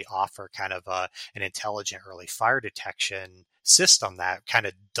actually offer kind of an intelligent early fire detection system that kind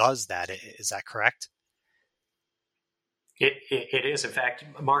of does that. Is that correct? It is. In fact,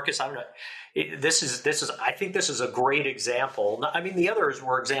 Marcus, I don't know. This is. I think this is a great example. I mean, the others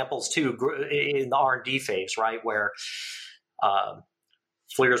were examples too in the R&D phase, right, where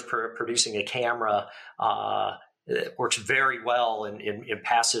FLIR is producing a camera. It works very well in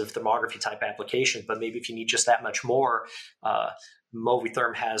passive thermography type applications, but maybe if you need just that much more,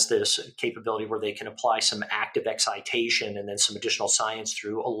 Movitherm has this capability where they can apply some active excitation and then some additional science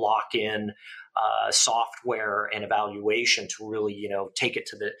through a lock-in software and evaluation to really, take it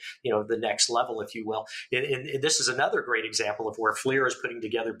to the next level, if you will. And this is another great example of where FLIR is putting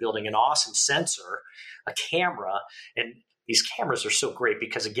together, building an awesome sensor, a camera, and these cameras are so great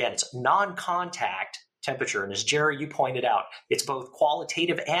because, again, it's non-contact temperature. And as Jerry, you pointed out, it's both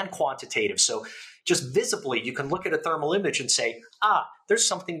qualitative and quantitative. So just visibly, you can look at a thermal image and say, there's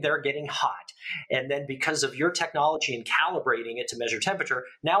something there getting hot. And then because of your technology and calibrating it to measure temperature,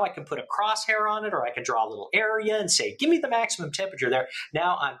 now I can put a crosshair on it, or I can draw a little area and say, give me the maximum temperature there.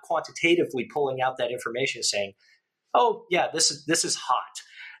 Now I'm quantitatively pulling out that information saying, oh, yeah, this is hot.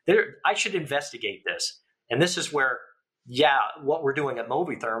 I should investigate this. And this is where, what we're doing at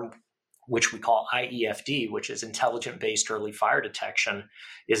Movitherm, which we call IEFD, which is intelligent-based early fire detection,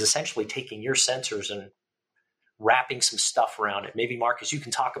 is essentially taking your sensors and wrapping some stuff around it. Maybe, Marcus, you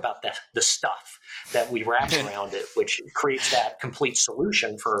can talk about the stuff that we wrap around it, which creates that complete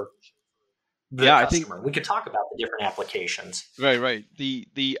solution for the customer. I think we could talk about the different applications. Right.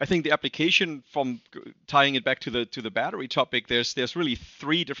 I think the application, from tying it back to the battery topic, there's really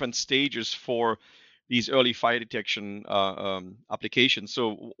three different stages for these early fire detection applications.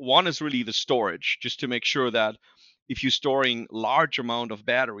 So one is really the storage, just to make sure that if you're storing large amount of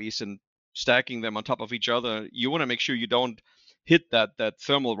batteries and stacking them on top of each other, you want to make sure you don't hit that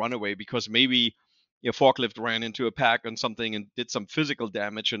thermal runaway, because maybe your forklift ran into a pack on something and did some physical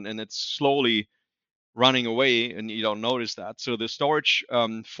damage, and it's slowly running away and you don't notice that. So the storage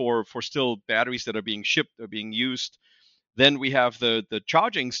for still batteries that are being shipped or being used. Then we have the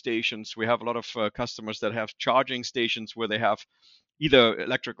charging stations. We have a lot of customers that have charging stations where they have either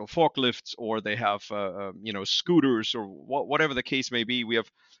electrical forklifts or they have scooters or whatever the case may be. We've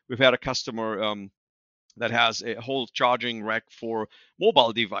had a customer that has a whole charging rack for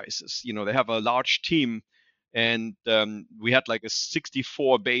mobile devices. They have a large team, and we had like a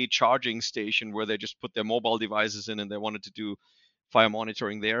 64 bay charging station where they just put their mobile devices in and they wanted to do fire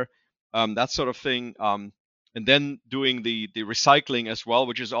monitoring there, that sort of thing. And then doing the recycling as well,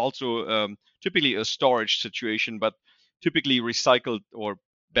 which is also typically a storage situation, but typically recycled or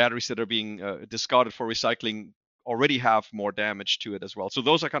batteries that are being discarded for recycling already have more damage to it as well. So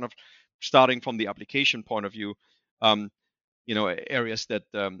those are kind of starting from the application point of view, areas that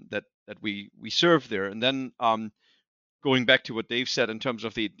we serve there. And then going back to what Dave said in terms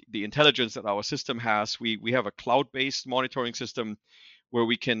of the intelligence that our system has, we have a cloud-based monitoring system where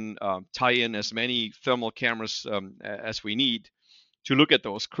we can tie in as many thermal cameras as we need to look at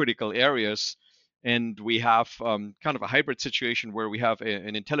those critical areas. And we have kind of a hybrid situation where we have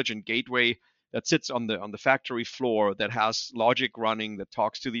an intelligent gateway that sits on the factory floor that has logic running that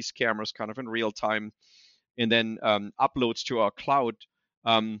talks to these cameras kind of in real time, and then uploads to our cloud,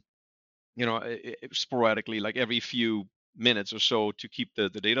 sporadically, like every few minutes or so, to keep the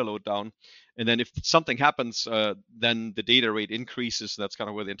data load down. And then if something happens, then the data rate increases. That's kind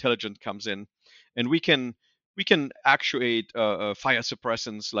of where the intelligence comes in, and we can actuate fire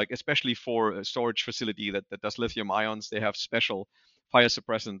suppressants, like especially for a storage facility that does lithium ions. They have special fire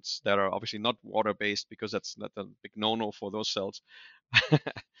suppressants that are obviously not water based, because that's a big no-no for those cells.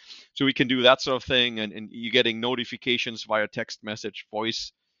 So we can do that sort of thing, and you're getting notifications via text message,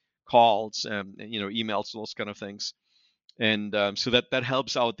 voice calls, emails, those kind of things. And so that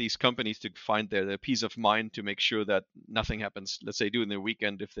helps out these companies to find their peace of mind, to make sure that nothing happens, let's say during the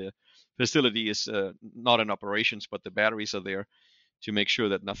weekend, if the facility is not in operations but the batteries are there, to make sure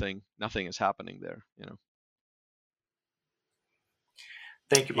that nothing is happening there.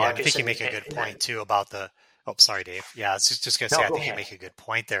 Thank you, Yeah, Marcus. I think you make a good point too about the. Oh, sorry, Dave. Yeah, I was just going to say, I think you make a good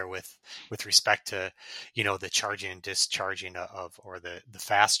point there with respect to, the charging and discharging or the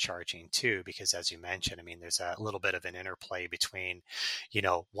fast charging too, because as you mentioned, I mean, there's a little bit of an interplay between,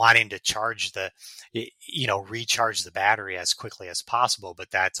 wanting to charge recharge the battery as quickly as possible,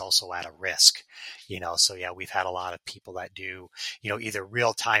 but that's also at a risk, so yeah, we've had a lot of people that do, either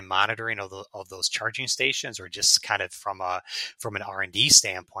real-time monitoring of those charging stations, or just kind of from an R&D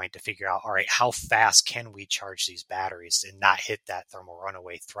standpoint to figure out, all right, how fast can we charge recharge these batteries and not hit that thermal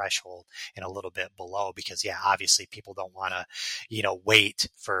runaway threshold and a little bit below, because obviously people don't want to, wait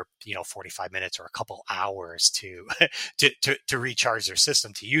for, 45 minutes or a couple hours to, to recharge their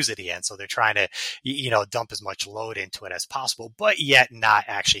system to use it again. So they're trying to, dump as much load into it as possible, but yet not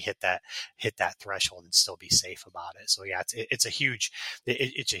actually hit that threshold and still be safe about it. So yeah, it's a huge,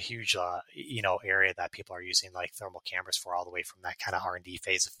 area that people are using like thermal cameras for, all the way from that kind of R&D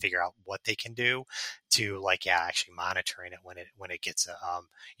phase to figure out what they can do to actually monitoring it when it gets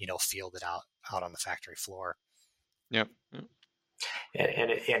fielded out on the factory floor. Yeah.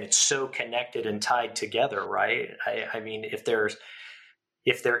 And it's so connected and tied together, right? I mean, if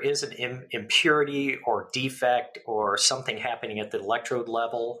there is an impurity or defect or something happening at the electrode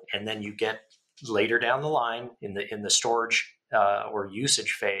level, and then you get later down the line in the storage or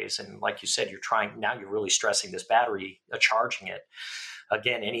usage phase, and like you said, you're really stressing this battery, charging it.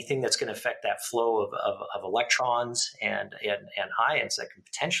 Again, anything that's going to affect that flow of electrons and ions that can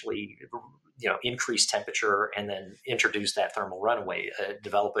potentially increase temperature and then introduce that thermal runaway,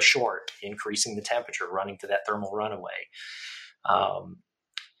 develop a short, increasing the temperature, running to that thermal runaway.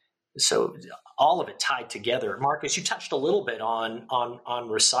 So all of it tied together. Marcus, you touched a little bit on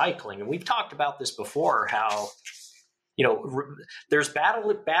recycling, and we've talked about this before, how there's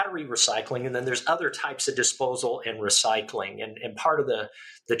battery recycling, and then there's other types of disposal and recycling. And part of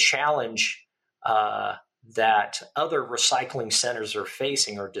the challenge that other recycling centers are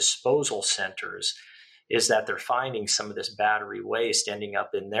facing, or disposal centers, is that they're finding some of this battery waste ending up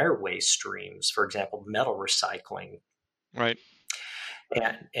in their waste streams. For example, metal recycling. Right.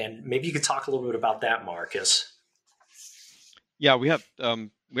 And maybe you could talk a little bit about that, Marcus. Yeah, we have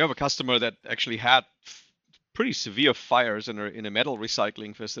a customer that actually had pretty severe fires in a metal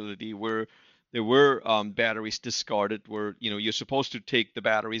recycling facility where there were batteries discarded. Where you're supposed to take the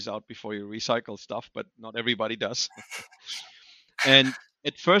batteries out before you recycle stuff, but not everybody does. And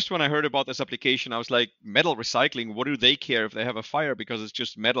at first, when I heard about this application, I was like, metal recycling, what do they care if they have a fire, because it's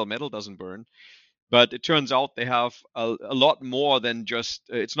just metal. Metal doesn't burn. But it turns out they have a lot more than just,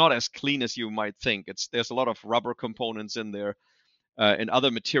 it's not as clean as you might think. There's a lot of rubber components in there and other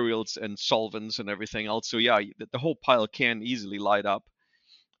materials and solvents and everything else. So yeah, the whole pile can easily light up,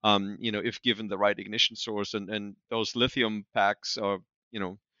 if given the right ignition source. And those lithium packs are,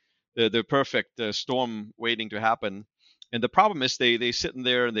 the perfect storm waiting to happen. And the problem is they sit in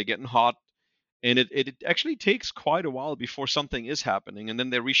there and they're getting hot. And it actually takes quite a while before something is happening. And then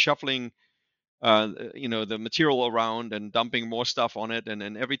they're reshuffling the material around and dumping more stuff on it.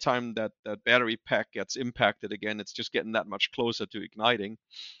 And every time that battery pack gets impacted again, it's just getting that much closer to igniting.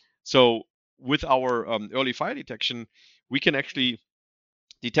 So with our early fire detection, we can actually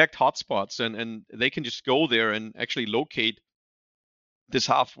detect hotspots, and they can just go there and actually locate this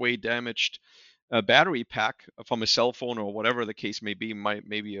halfway damaged battery pack from a cell phone or whatever the case may be,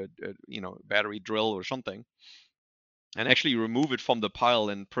 maybe a battery drill or something, and actually remove it from the pile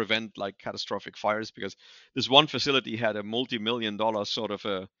and prevent like catastrophic fires. Because this one facility had a multi-million-dollar sort of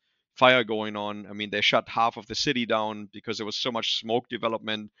a fire going on. I mean, they shut half of the city down because there was so much smoke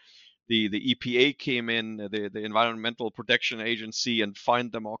development. The EPA came in, the Environmental Protection Agency, and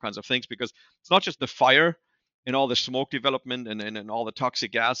fined them all kinds of things, because it's not just the fire and all the smoke development and all the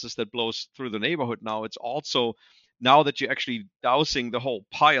toxic gases that blows through the neighborhood now. It's also, now that you're actually dousing the whole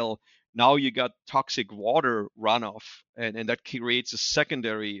pile, now you got toxic water runoff, and that creates a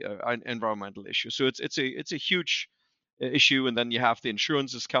secondary environmental issue. So it's a huge issue. And then you have the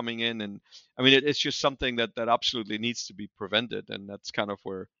insurances coming in, and I mean it's just something that absolutely needs to be prevented, and that's kind of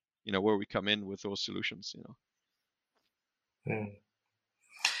where we come in with those solutions.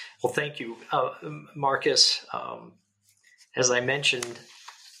 Well, thank you, Marcus. As I mentioned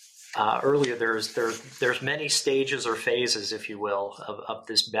earlier, there's many stages or phases, if you will, of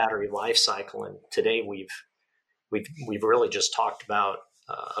this battery life cycle, and today we've really just talked about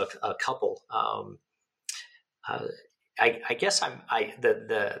a couple. I guess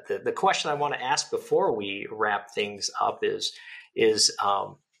the question I want to ask before we wrap things up is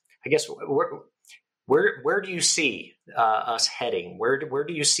I guess where do you see us heading? Where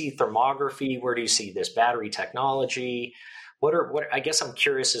do you see thermography? Where do you see this battery technology? What I guess I'm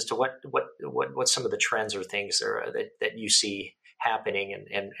curious as to what some of the trends or things are that you see happening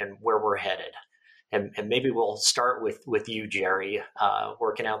and where we're headed. And maybe we'll start with you, Jerry,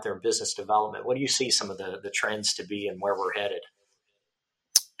 working out there in business development. What do you see some of the trends to be and where we're headed?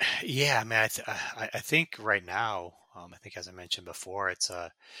 Yeah, I mean, I think right now, I think as I mentioned before, it's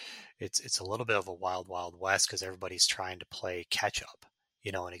a little bit of a wild west, because everybody's trying to play catch up.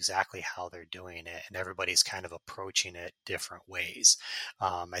 and exactly how they're doing it, and everybody's kind of approaching it different ways.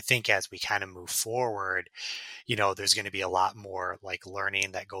 I think as we kind of move forward, there's going to be a lot more like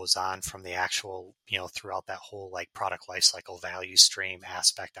learning that goes on from the actual, throughout that whole like product lifecycle value stream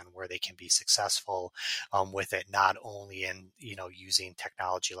aspect on where they can be successful with it, not only in, using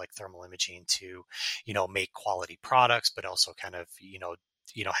technology like thermal imaging to, make quality products, but also kind of,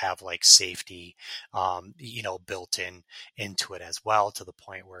 have like safety, built into it as well, to the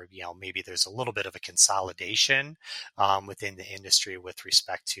point where, maybe there's a little bit of a consolidation within the industry with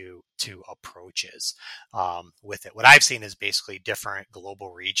respect to approaches with it. What I've seen is basically different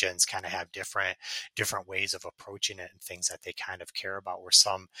global regions kind of have different ways of approaching it and things that they kind of care about, where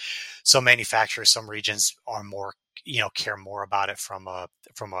some manufacturers, some regions are more, care more about it from a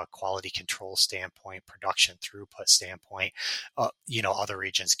quality control standpoint, production throughput standpoint. Other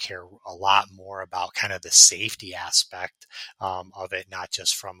regions care a lot more about kind of the safety aspect of it, not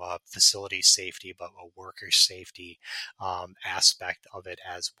just from a facility safety, but a worker safety aspect of it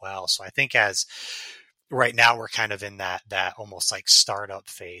as well. So I think as right now we're kind of in that almost like startup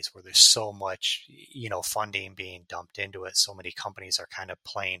phase where there's so much, funding being dumped into it. So many companies are kind of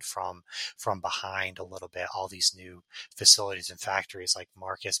playing from behind a little bit. All these new facilities and factories, like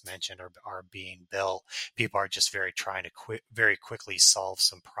Marcus mentioned, are being built. People are just very quickly solve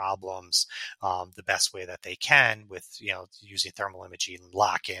some problems the best way that they can with, using thermal imaging,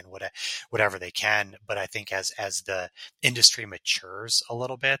 lock in whatever they can. But I think as the industry matures a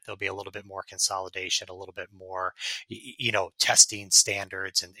little bit, there'll be a little bit more consolidation, a little bit more, testing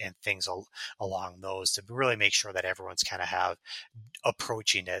standards and things along those, to really make sure that everyone's kind of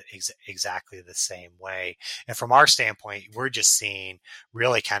approaching it exactly the same way. And from our standpoint, we're just seeing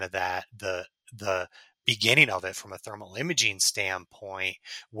really kind of that the beginning of it from a thermal imaging standpoint,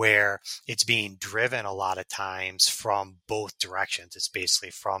 where it's being driven a lot of times from both directions. It's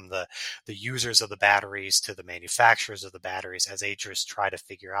basically from the users of the batteries to the manufacturers of the batteries, as they just try to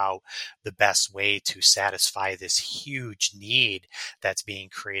figure out the best way to satisfy this huge need that's being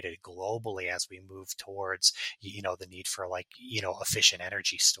created globally as we move towards, the need for like, efficient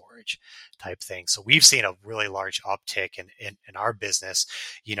energy storage type thing. So we've seen a really large uptick in our business,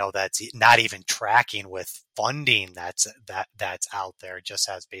 that's not even tracking with funding that's out there, just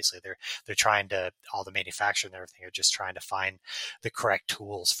as basically they're trying to, all the manufacturers and everything are just trying to find the correct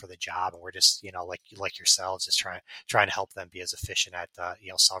tools for the job. And we're just, like yourselves, just trying to help them be as efficient at,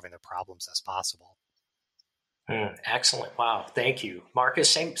 solving their problems as possible. Excellent. Wow. Thank you. Marcus,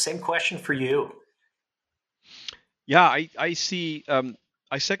 same question for you. Yeah, I see.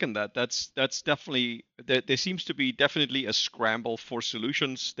 I second that. That's definitely, there seems to be definitely a scramble for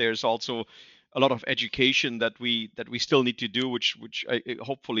solutions. There's also a lot of education that we still need to do, which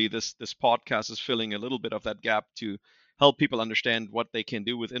hopefully this podcast is filling a little bit of that gap to help people understand what they can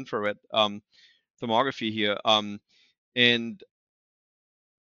do with infrared thermography here. And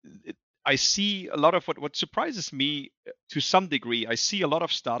I see a lot of what surprises me to some degree. I see a lot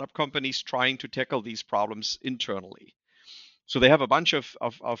of startup companies trying to tackle these problems internally. So they have a bunch of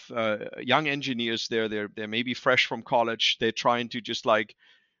young engineers there. They're maybe fresh from college. They're trying to just like,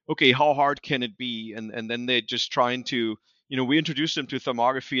 okay, how hard can it be? And then they're just trying to, we introduce them to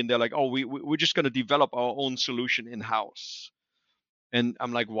thermography, and they're like, oh, we're just going to develop our own solution in-house. And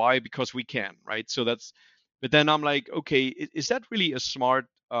I'm like, why? Because we can, right? So but then I'm like, okay, is that really a smart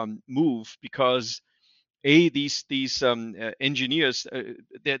move? Because these engineers,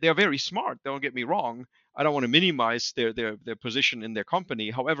 they're very smart. Don't get me wrong. I don't want to minimize their position in their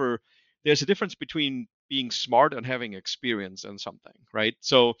company. However, there's a difference between being smart and having experience in something, right?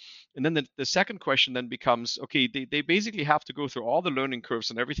 So, and then the second question then becomes, okay, they basically have to go through all the learning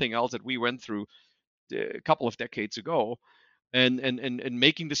curves and everything else that we went through a couple of decades ago, and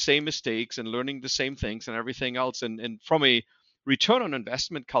making the same mistakes and learning the same things and everything else. And from a return on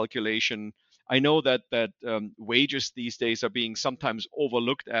investment calculation, I know that wages these days are being sometimes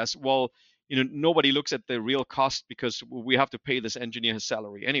overlooked as, well, nobody looks at the real cost because we have to pay this engineer his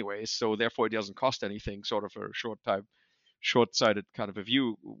salary anyway, so therefore it doesn't cost anything, sort of a short-sighted kind of a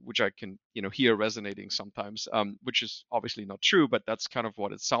view, which I can hear resonating sometimes, which is obviously not true, but that's kind of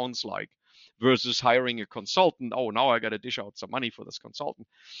what it sounds like, versus hiring a consultant. Oh, now I got to dish out some money for this consultant.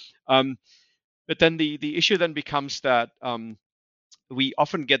 But then the issue then becomes that we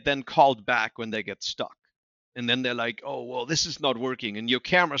often get then called back when they get stuck. And then they're like, oh, well, this is not working, and your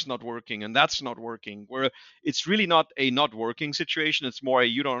camera's not working, and that's not working. Where it's really not a not working situation. It's more a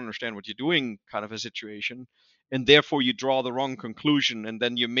you don't understand what you're doing kind of a situation. And therefore you draw the wrong conclusion. And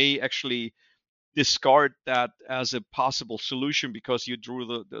then you may actually discard that as a possible solution because you drew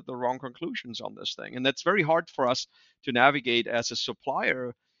the wrong conclusions on this thing. And that's very hard for us to navigate as a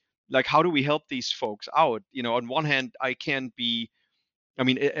supplier. Like, how do we help these folks out? On one hand, I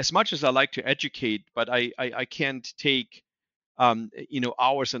mean, as much as I like to educate, but I can't take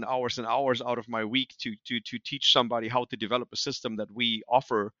hours and hours and hours out of my week to teach somebody how to develop a system that we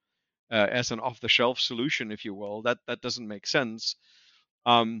offer as an off-the-shelf solution, if you will. That doesn't make sense.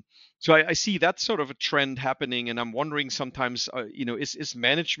 So I see that sort of a trend happening, and I'm wondering sometimes, is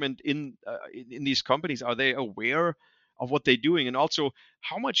management in these companies, are they aware of what they're doing, and also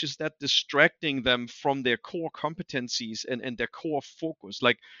how much is that distracting them from their core competencies and their core focus?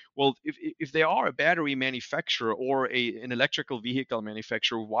 Like, well, if they are a battery manufacturer or an electrical vehicle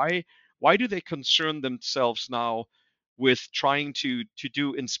manufacturer, why do they concern themselves now with trying to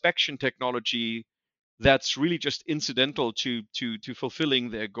do inspection technology that's really just incidental to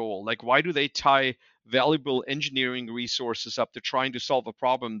fulfilling their goal? Like, why do they tie valuable engineering resources up to trying to solve a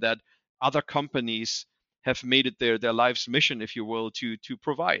problem that other companies have made it their life's mission, if you will, to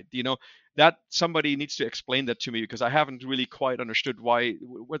provide? That somebody needs to explain that to me, because I haven't really quite understood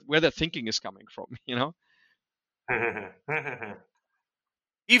where their thinking is coming from.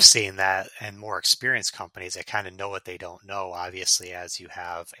 You've seen that in more experienced companies that kind of know what they don't know. Obviously, as you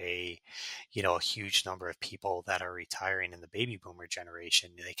have a huge number of people that are retiring in the baby boomer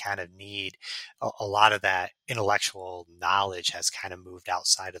generation, they kind of need a lot of that intellectual knowledge has kind of moved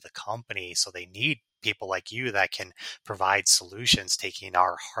outside of the company. So they need people like you that can provide solutions, taking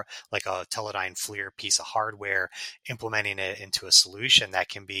like a Teledyne FLIR piece of hardware, implementing it into a solution that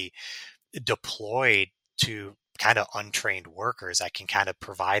can be deployed to kind of untrained workers that can kind of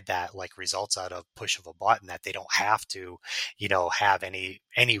provide that like results out of push of a button that they don't have to, have any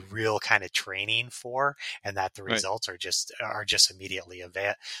real kind of training for, and that the results are just immediately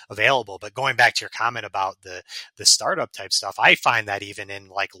available. But going back to your comment about the startup type stuff, I find that even in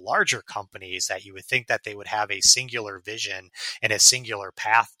like larger companies that you would think that they would have a singular vision and a singular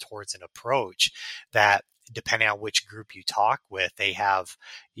path towards an approach, that depending on which group you talk with, they have,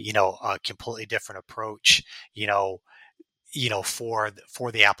 a completely different approach,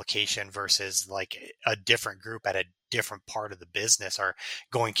 for the application versus like a different group at a different part of the business are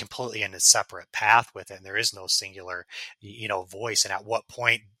going completely in a separate path with it. And there is no singular, voice. And at what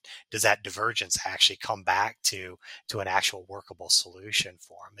point does that divergence actually come back to an actual workable solution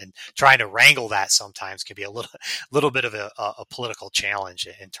for them? And trying to wrangle that sometimes can be a little bit of a political challenge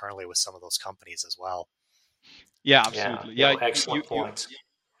internally with some of those companies as well. Yeah, absolutely. Yeah, excellent points.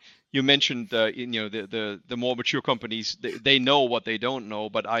 You mentioned the more mature companies, they know what they don't know,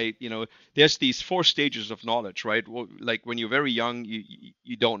 but there's these 4 stages of knowledge, right? Well, like when you're very young,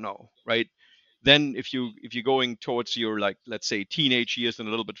 you don't know, right? Then if you're going towards your, like, let's say teenage years and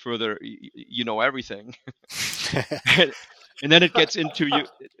a little bit further, you know everything. And then it gets into you.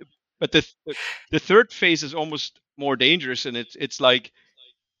 But the third phase is almost more dangerous, and it's like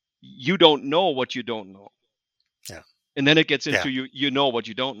you don't know what you don't know. Yeah. And then it gets into you know what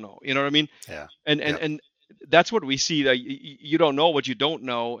you don't know. You know what I mean? Yeah. And that's what we see, that you don't know what you don't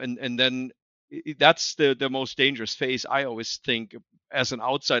know, and then that's the most dangerous phase, I always think, as an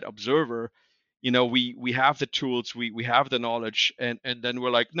outside observer. We have the tools, we have the knowledge, and then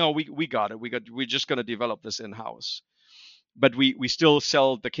we're like, no, we got it. We're just going to develop this in-house. But we still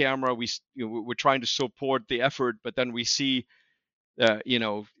sell the camera. We're trying to support the effort, but then we see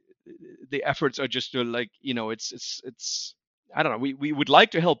the efforts are just like, it's I don't know. We would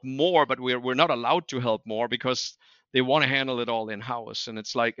like to help more, but we're not allowed to help more because they want to handle it all in house, and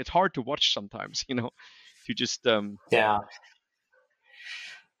it's like, it's hard to watch sometimes, to just yeah,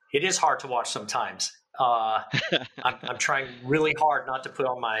 it is hard to watch sometimes. I'm trying really hard not to put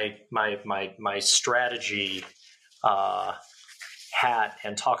on my strategy hat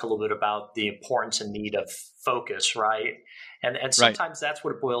and talk a little bit about the importance and need of focus, right? And sometimes that's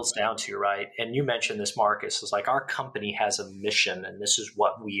what it boils down to, right? And you mentioned this, Marcus, is like, our company has a mission and this is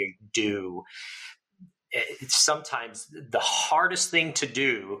what we do. It's sometimes the hardest thing to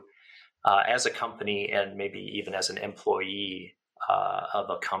do as a company, and maybe even as an employee of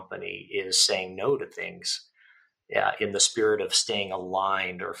a company, is saying no to things in the spirit of staying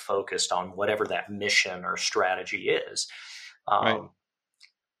aligned or focused on whatever that mission or strategy is.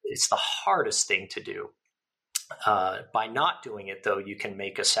 It's the hardest thing to do. By not doing it, though, you can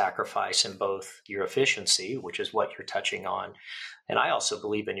make a sacrifice in both your efficiency, which is what you're touching on, and I also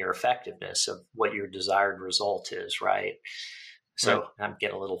believe in your effectiveness of what your desired result is, right? So I'm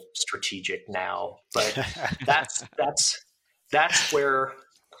getting a little strategic now, but that's where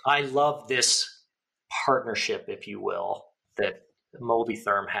I love this partnership, if you will, that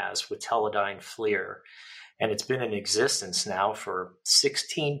Movitherm has with Teledyne FLIR. And it's been in existence now for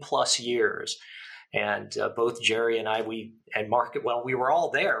 16 plus years. And both Jerry and I, and Mark, well, we were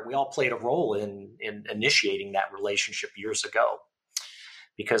all there. We all played a role in initiating that relationship years ago,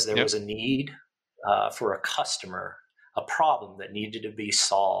 because there was a need for a customer, a problem that needed to be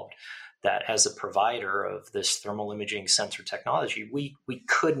solved, that as a provider of this thermal imaging sensor technology, we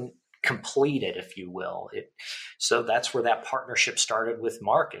couldn't complete it, if you will. So that's where that partnership started with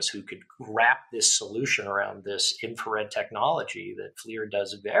Marcus, who could wrap this solution around this infrared technology that FLIR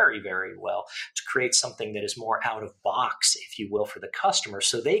does very, very well, to create something that is more out of box, if you will, for the customer,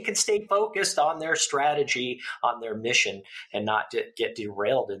 so they can stay focused on their strategy, on their mission, and not get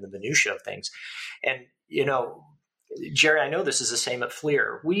derailed in the minutia of things. And, Jerry, I know this is the same at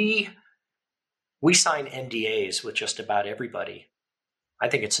FLIR. We sign NDAs with just about everybody. I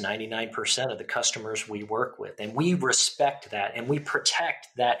think it's 99% of the customers we work with. And we respect that, and we protect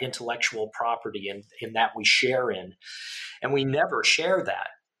that intellectual property in that we share in. And we never share that.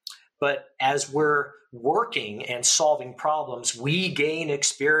 But as we're working and solving problems, we gain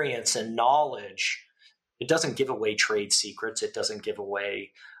experience and knowledge. It doesn't give away trade secrets. It doesn't give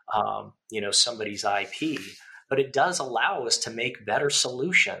away, somebody's IP. But it does allow us to make better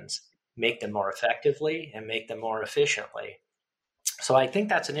solutions, make them more effectively, and make them more efficiently. So I think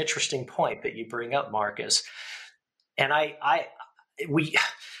that's an interesting point that you bring up, Marcus. And I've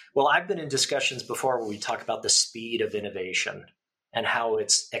been in discussions before where we talk about the speed of innovation and how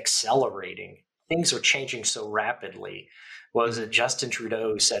it's accelerating. Things are changing so rapidly. Was it Justin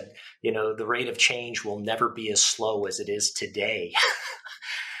Trudeau who said, the rate of change will never be as slow as it is today?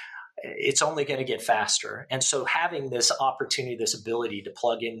 It's only going to get faster. And so having this opportunity, this ability to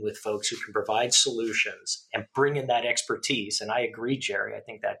plug in with folks who can provide solutions and bring in that expertise. And I agree, Jerry, I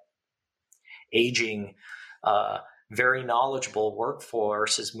think that aging, very knowledgeable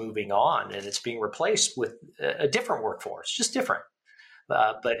workforce is moving on, and it's being replaced with a different workforce, just different,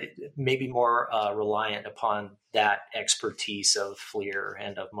 but maybe more reliant upon that expertise of FLIR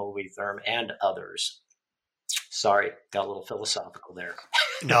and of Movitherm and others. Sorry, got a little philosophical there.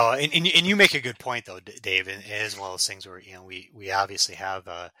 No, and you make a good point though, Dave. And it is one of those things where we obviously have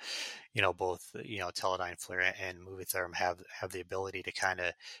both Teledyne FLIR and Movitherm have the ability to kind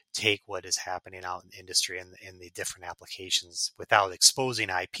of take what is happening out in the industry and in the different applications without exposing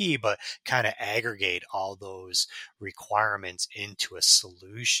IP, but kind of aggregate all those requirements into a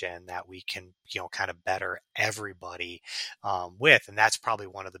solution that we can kind of better everybody with. And that's probably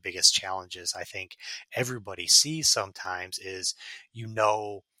one of the biggest challenges I think everybody sees sometimes is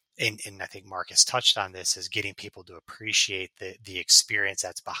and I think Marcus touched on this, is getting people to appreciate the experience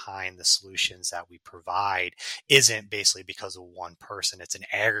that's behind the solutions that we provide isn't basically because of one person. It's an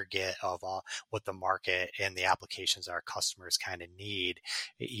aggregate of what the market and the applications our customers kind of need,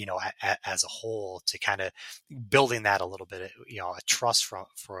 as a whole, to kind of building that a little bit, a trust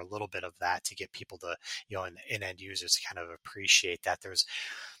for a little bit of that, to get people to, and end users to kind of appreciate that there's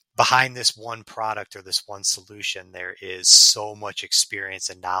behind this one product or this one solution, there is so much experience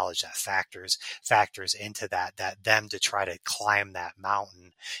and knowledge that factors into that them to try to climb that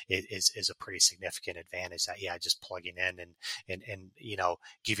mountain is a pretty significant advantage. That just plugging in and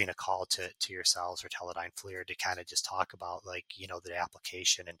giving a call to yourselves or Teledyne FLIR to kind of just talk about the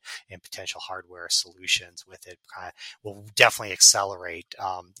application and potential hardware solutions with it will definitely accelerate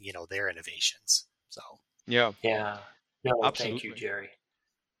their innovations. So no, absolutely. Thank you, Jerry.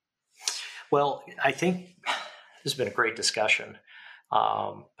 Well, I think this has been a great discussion,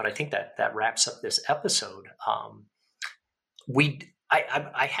 but I think that wraps up this episode.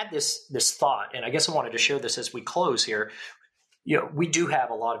 I had this thought, and I guess I wanted to share this as we close here. We do have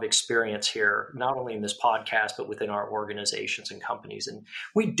a lot of experience here, not only in this podcast, but within our organizations and companies, and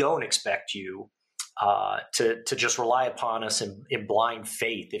we don't expect you to just rely upon us in blind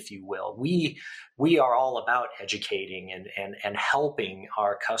faith, if you will. We are all about educating and helping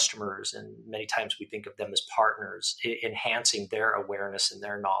our customers, and many times we think of them as partners, enhancing their awareness and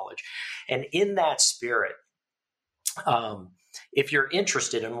their knowledge. And in that spirit, if you're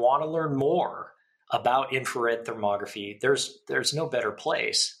interested and want to learn more about infrared thermography, there's no better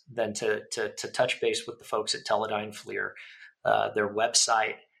place than to touch base with the folks at Teledyne FLIR. Their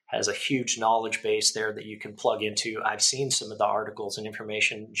website has a huge knowledge base there that you can plug into. I've seen some of the articles and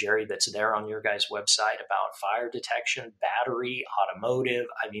information, Jerry, that's there on your guys' website about fire detection, battery, automotive.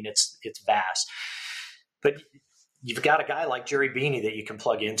 I mean, it's vast. But you've got a guy like Jerry Beeney that you can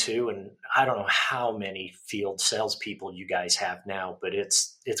plug into, and I don't know how many field salespeople you guys have now, but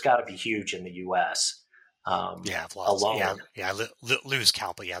it's got to be huge in the U.S. alone. Lose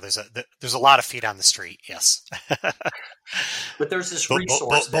count, but there's a lot of feet on the street. Yes, but there's this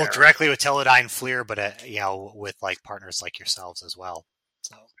resource both directly with Teledyne FLIR, but with like partners like yourselves as well.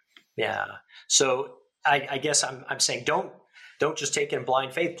 So yeah, so I guess I'm saying don't just take it in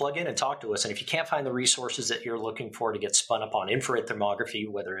blind faith. Plug in and talk to us. And if you can't find the resources that you're looking for to get spun up on infrared thermography,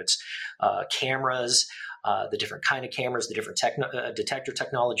 whether it's cameras, the different kind of cameras, the different detector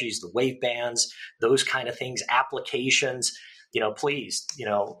technologies, the wave bands, those kind of things, applications, please,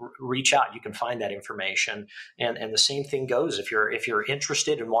 reach out. You can find that information. And the same thing goes if you're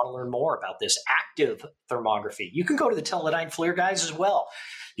interested and want to learn more about this active thermography. You can go to the Teledyne FLIR guys as well.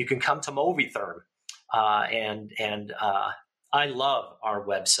 You can come to Movitherm. I love our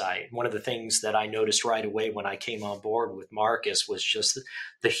website. One of the things that I noticed right away when I came on board with Marcus was just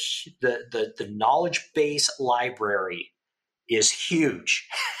the knowledge base library is huge,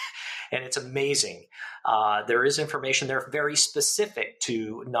 and it's amazing. There is information there very specific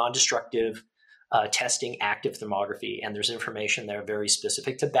to non-destructive testing, active thermography, and there's information there very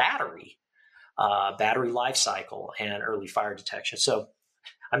specific to battery life cycle, and early fire detection. So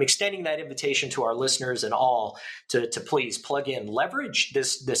I'm extending that invitation to our listeners and all to please plug in, leverage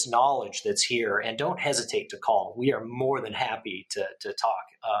this knowledge that's here, and don't hesitate to call. We are more than happy to talk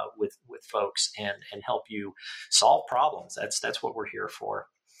with folks and help you solve problems. That's what we're here for.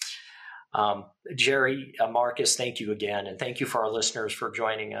 Jerry, Marcus, thank you again, and thank you for our listeners for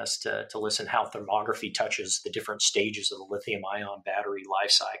joining us to listen how thermography touches the different stages of the lithium-ion battery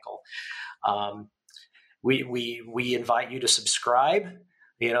life cycle. We invite you to subscribe,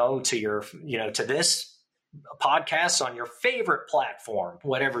 to this podcast on your favorite platform,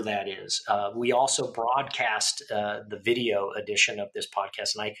 whatever that is. We also broadcast the video edition of this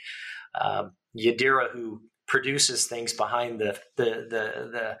podcast, and Yadira, who produces things behind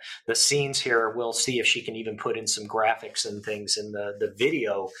the scenes here, will see if she can even put in some graphics and things in the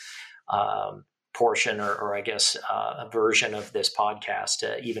video portion, or I guess a version of this podcast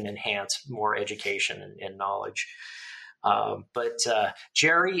to even enhance more education and knowledge. But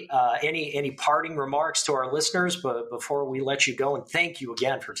Jerry, any parting remarks to our listeners before we let you go? And thank you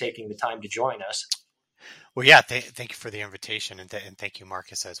again for taking the time to join us. Well, yeah, thank you for the invitation, and thank you,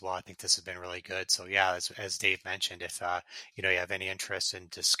 Marcus, as well. I think this has been really good. So, yeah, as Dave mentioned, if you have any interest in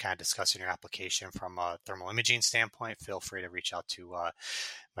just kind of discussing your application from a thermal imaging standpoint, feel free to reach out to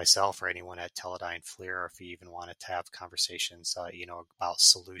myself or anyone at Teledyne FLIR, or if you even wanted to have conversations, about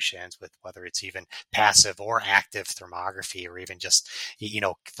solutions with whether it's even passive or active thermography, or even just,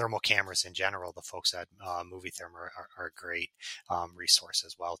 thermal cameras in general. The folks at Movitherm are a great resource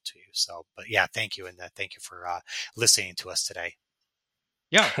as well too. So, but yeah, thank you. And thank you for listening to us today.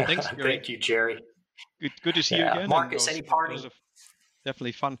 Yeah. Thanks, Jerry. Thank you, Jerry. Good to see you again. Marcus, any parting?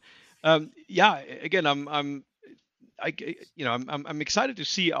 Definitely fun. Again, I'm excited to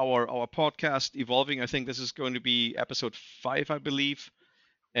see our podcast evolving. I think this is going to be episode 5, I believe.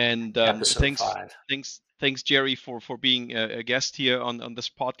 And thanks, Jerry, for being a guest here on this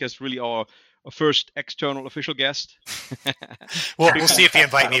podcast. Really, our first external official guest. We'll see if you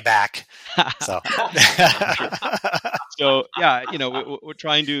invite me back. So yeah, we're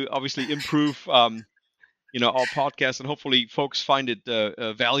trying to obviously improve our podcast, and hopefully folks find it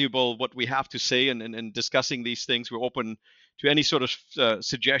valuable what we have to say and discussing these things. We're open to any sort of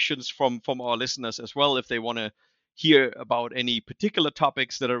suggestions from our listeners as well, if they want to hear about any particular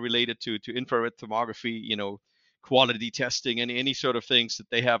topics that are related to infrared thermography, quality testing, any sort of things that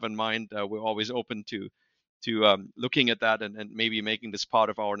they have in mind. We're always open to looking at that and maybe making this part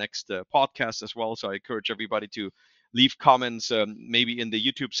of our next podcast as well. So I encourage everybody to leave comments, maybe in the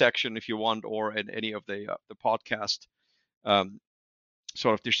YouTube section if you want, or in any of the podcast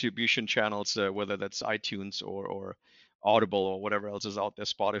sort of distribution channels, whether that's iTunes or Audible or whatever else is out there,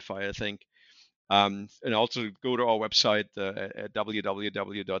 Spotify, I think. And also go to our website at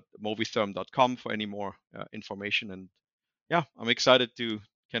www.movitherm.com for any more information. And yeah, I'm excited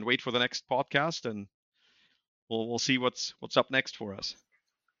can't wait for the next podcast, and we'll see what's up next for us.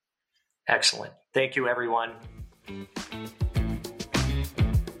 Excellent. Thank you, everyone.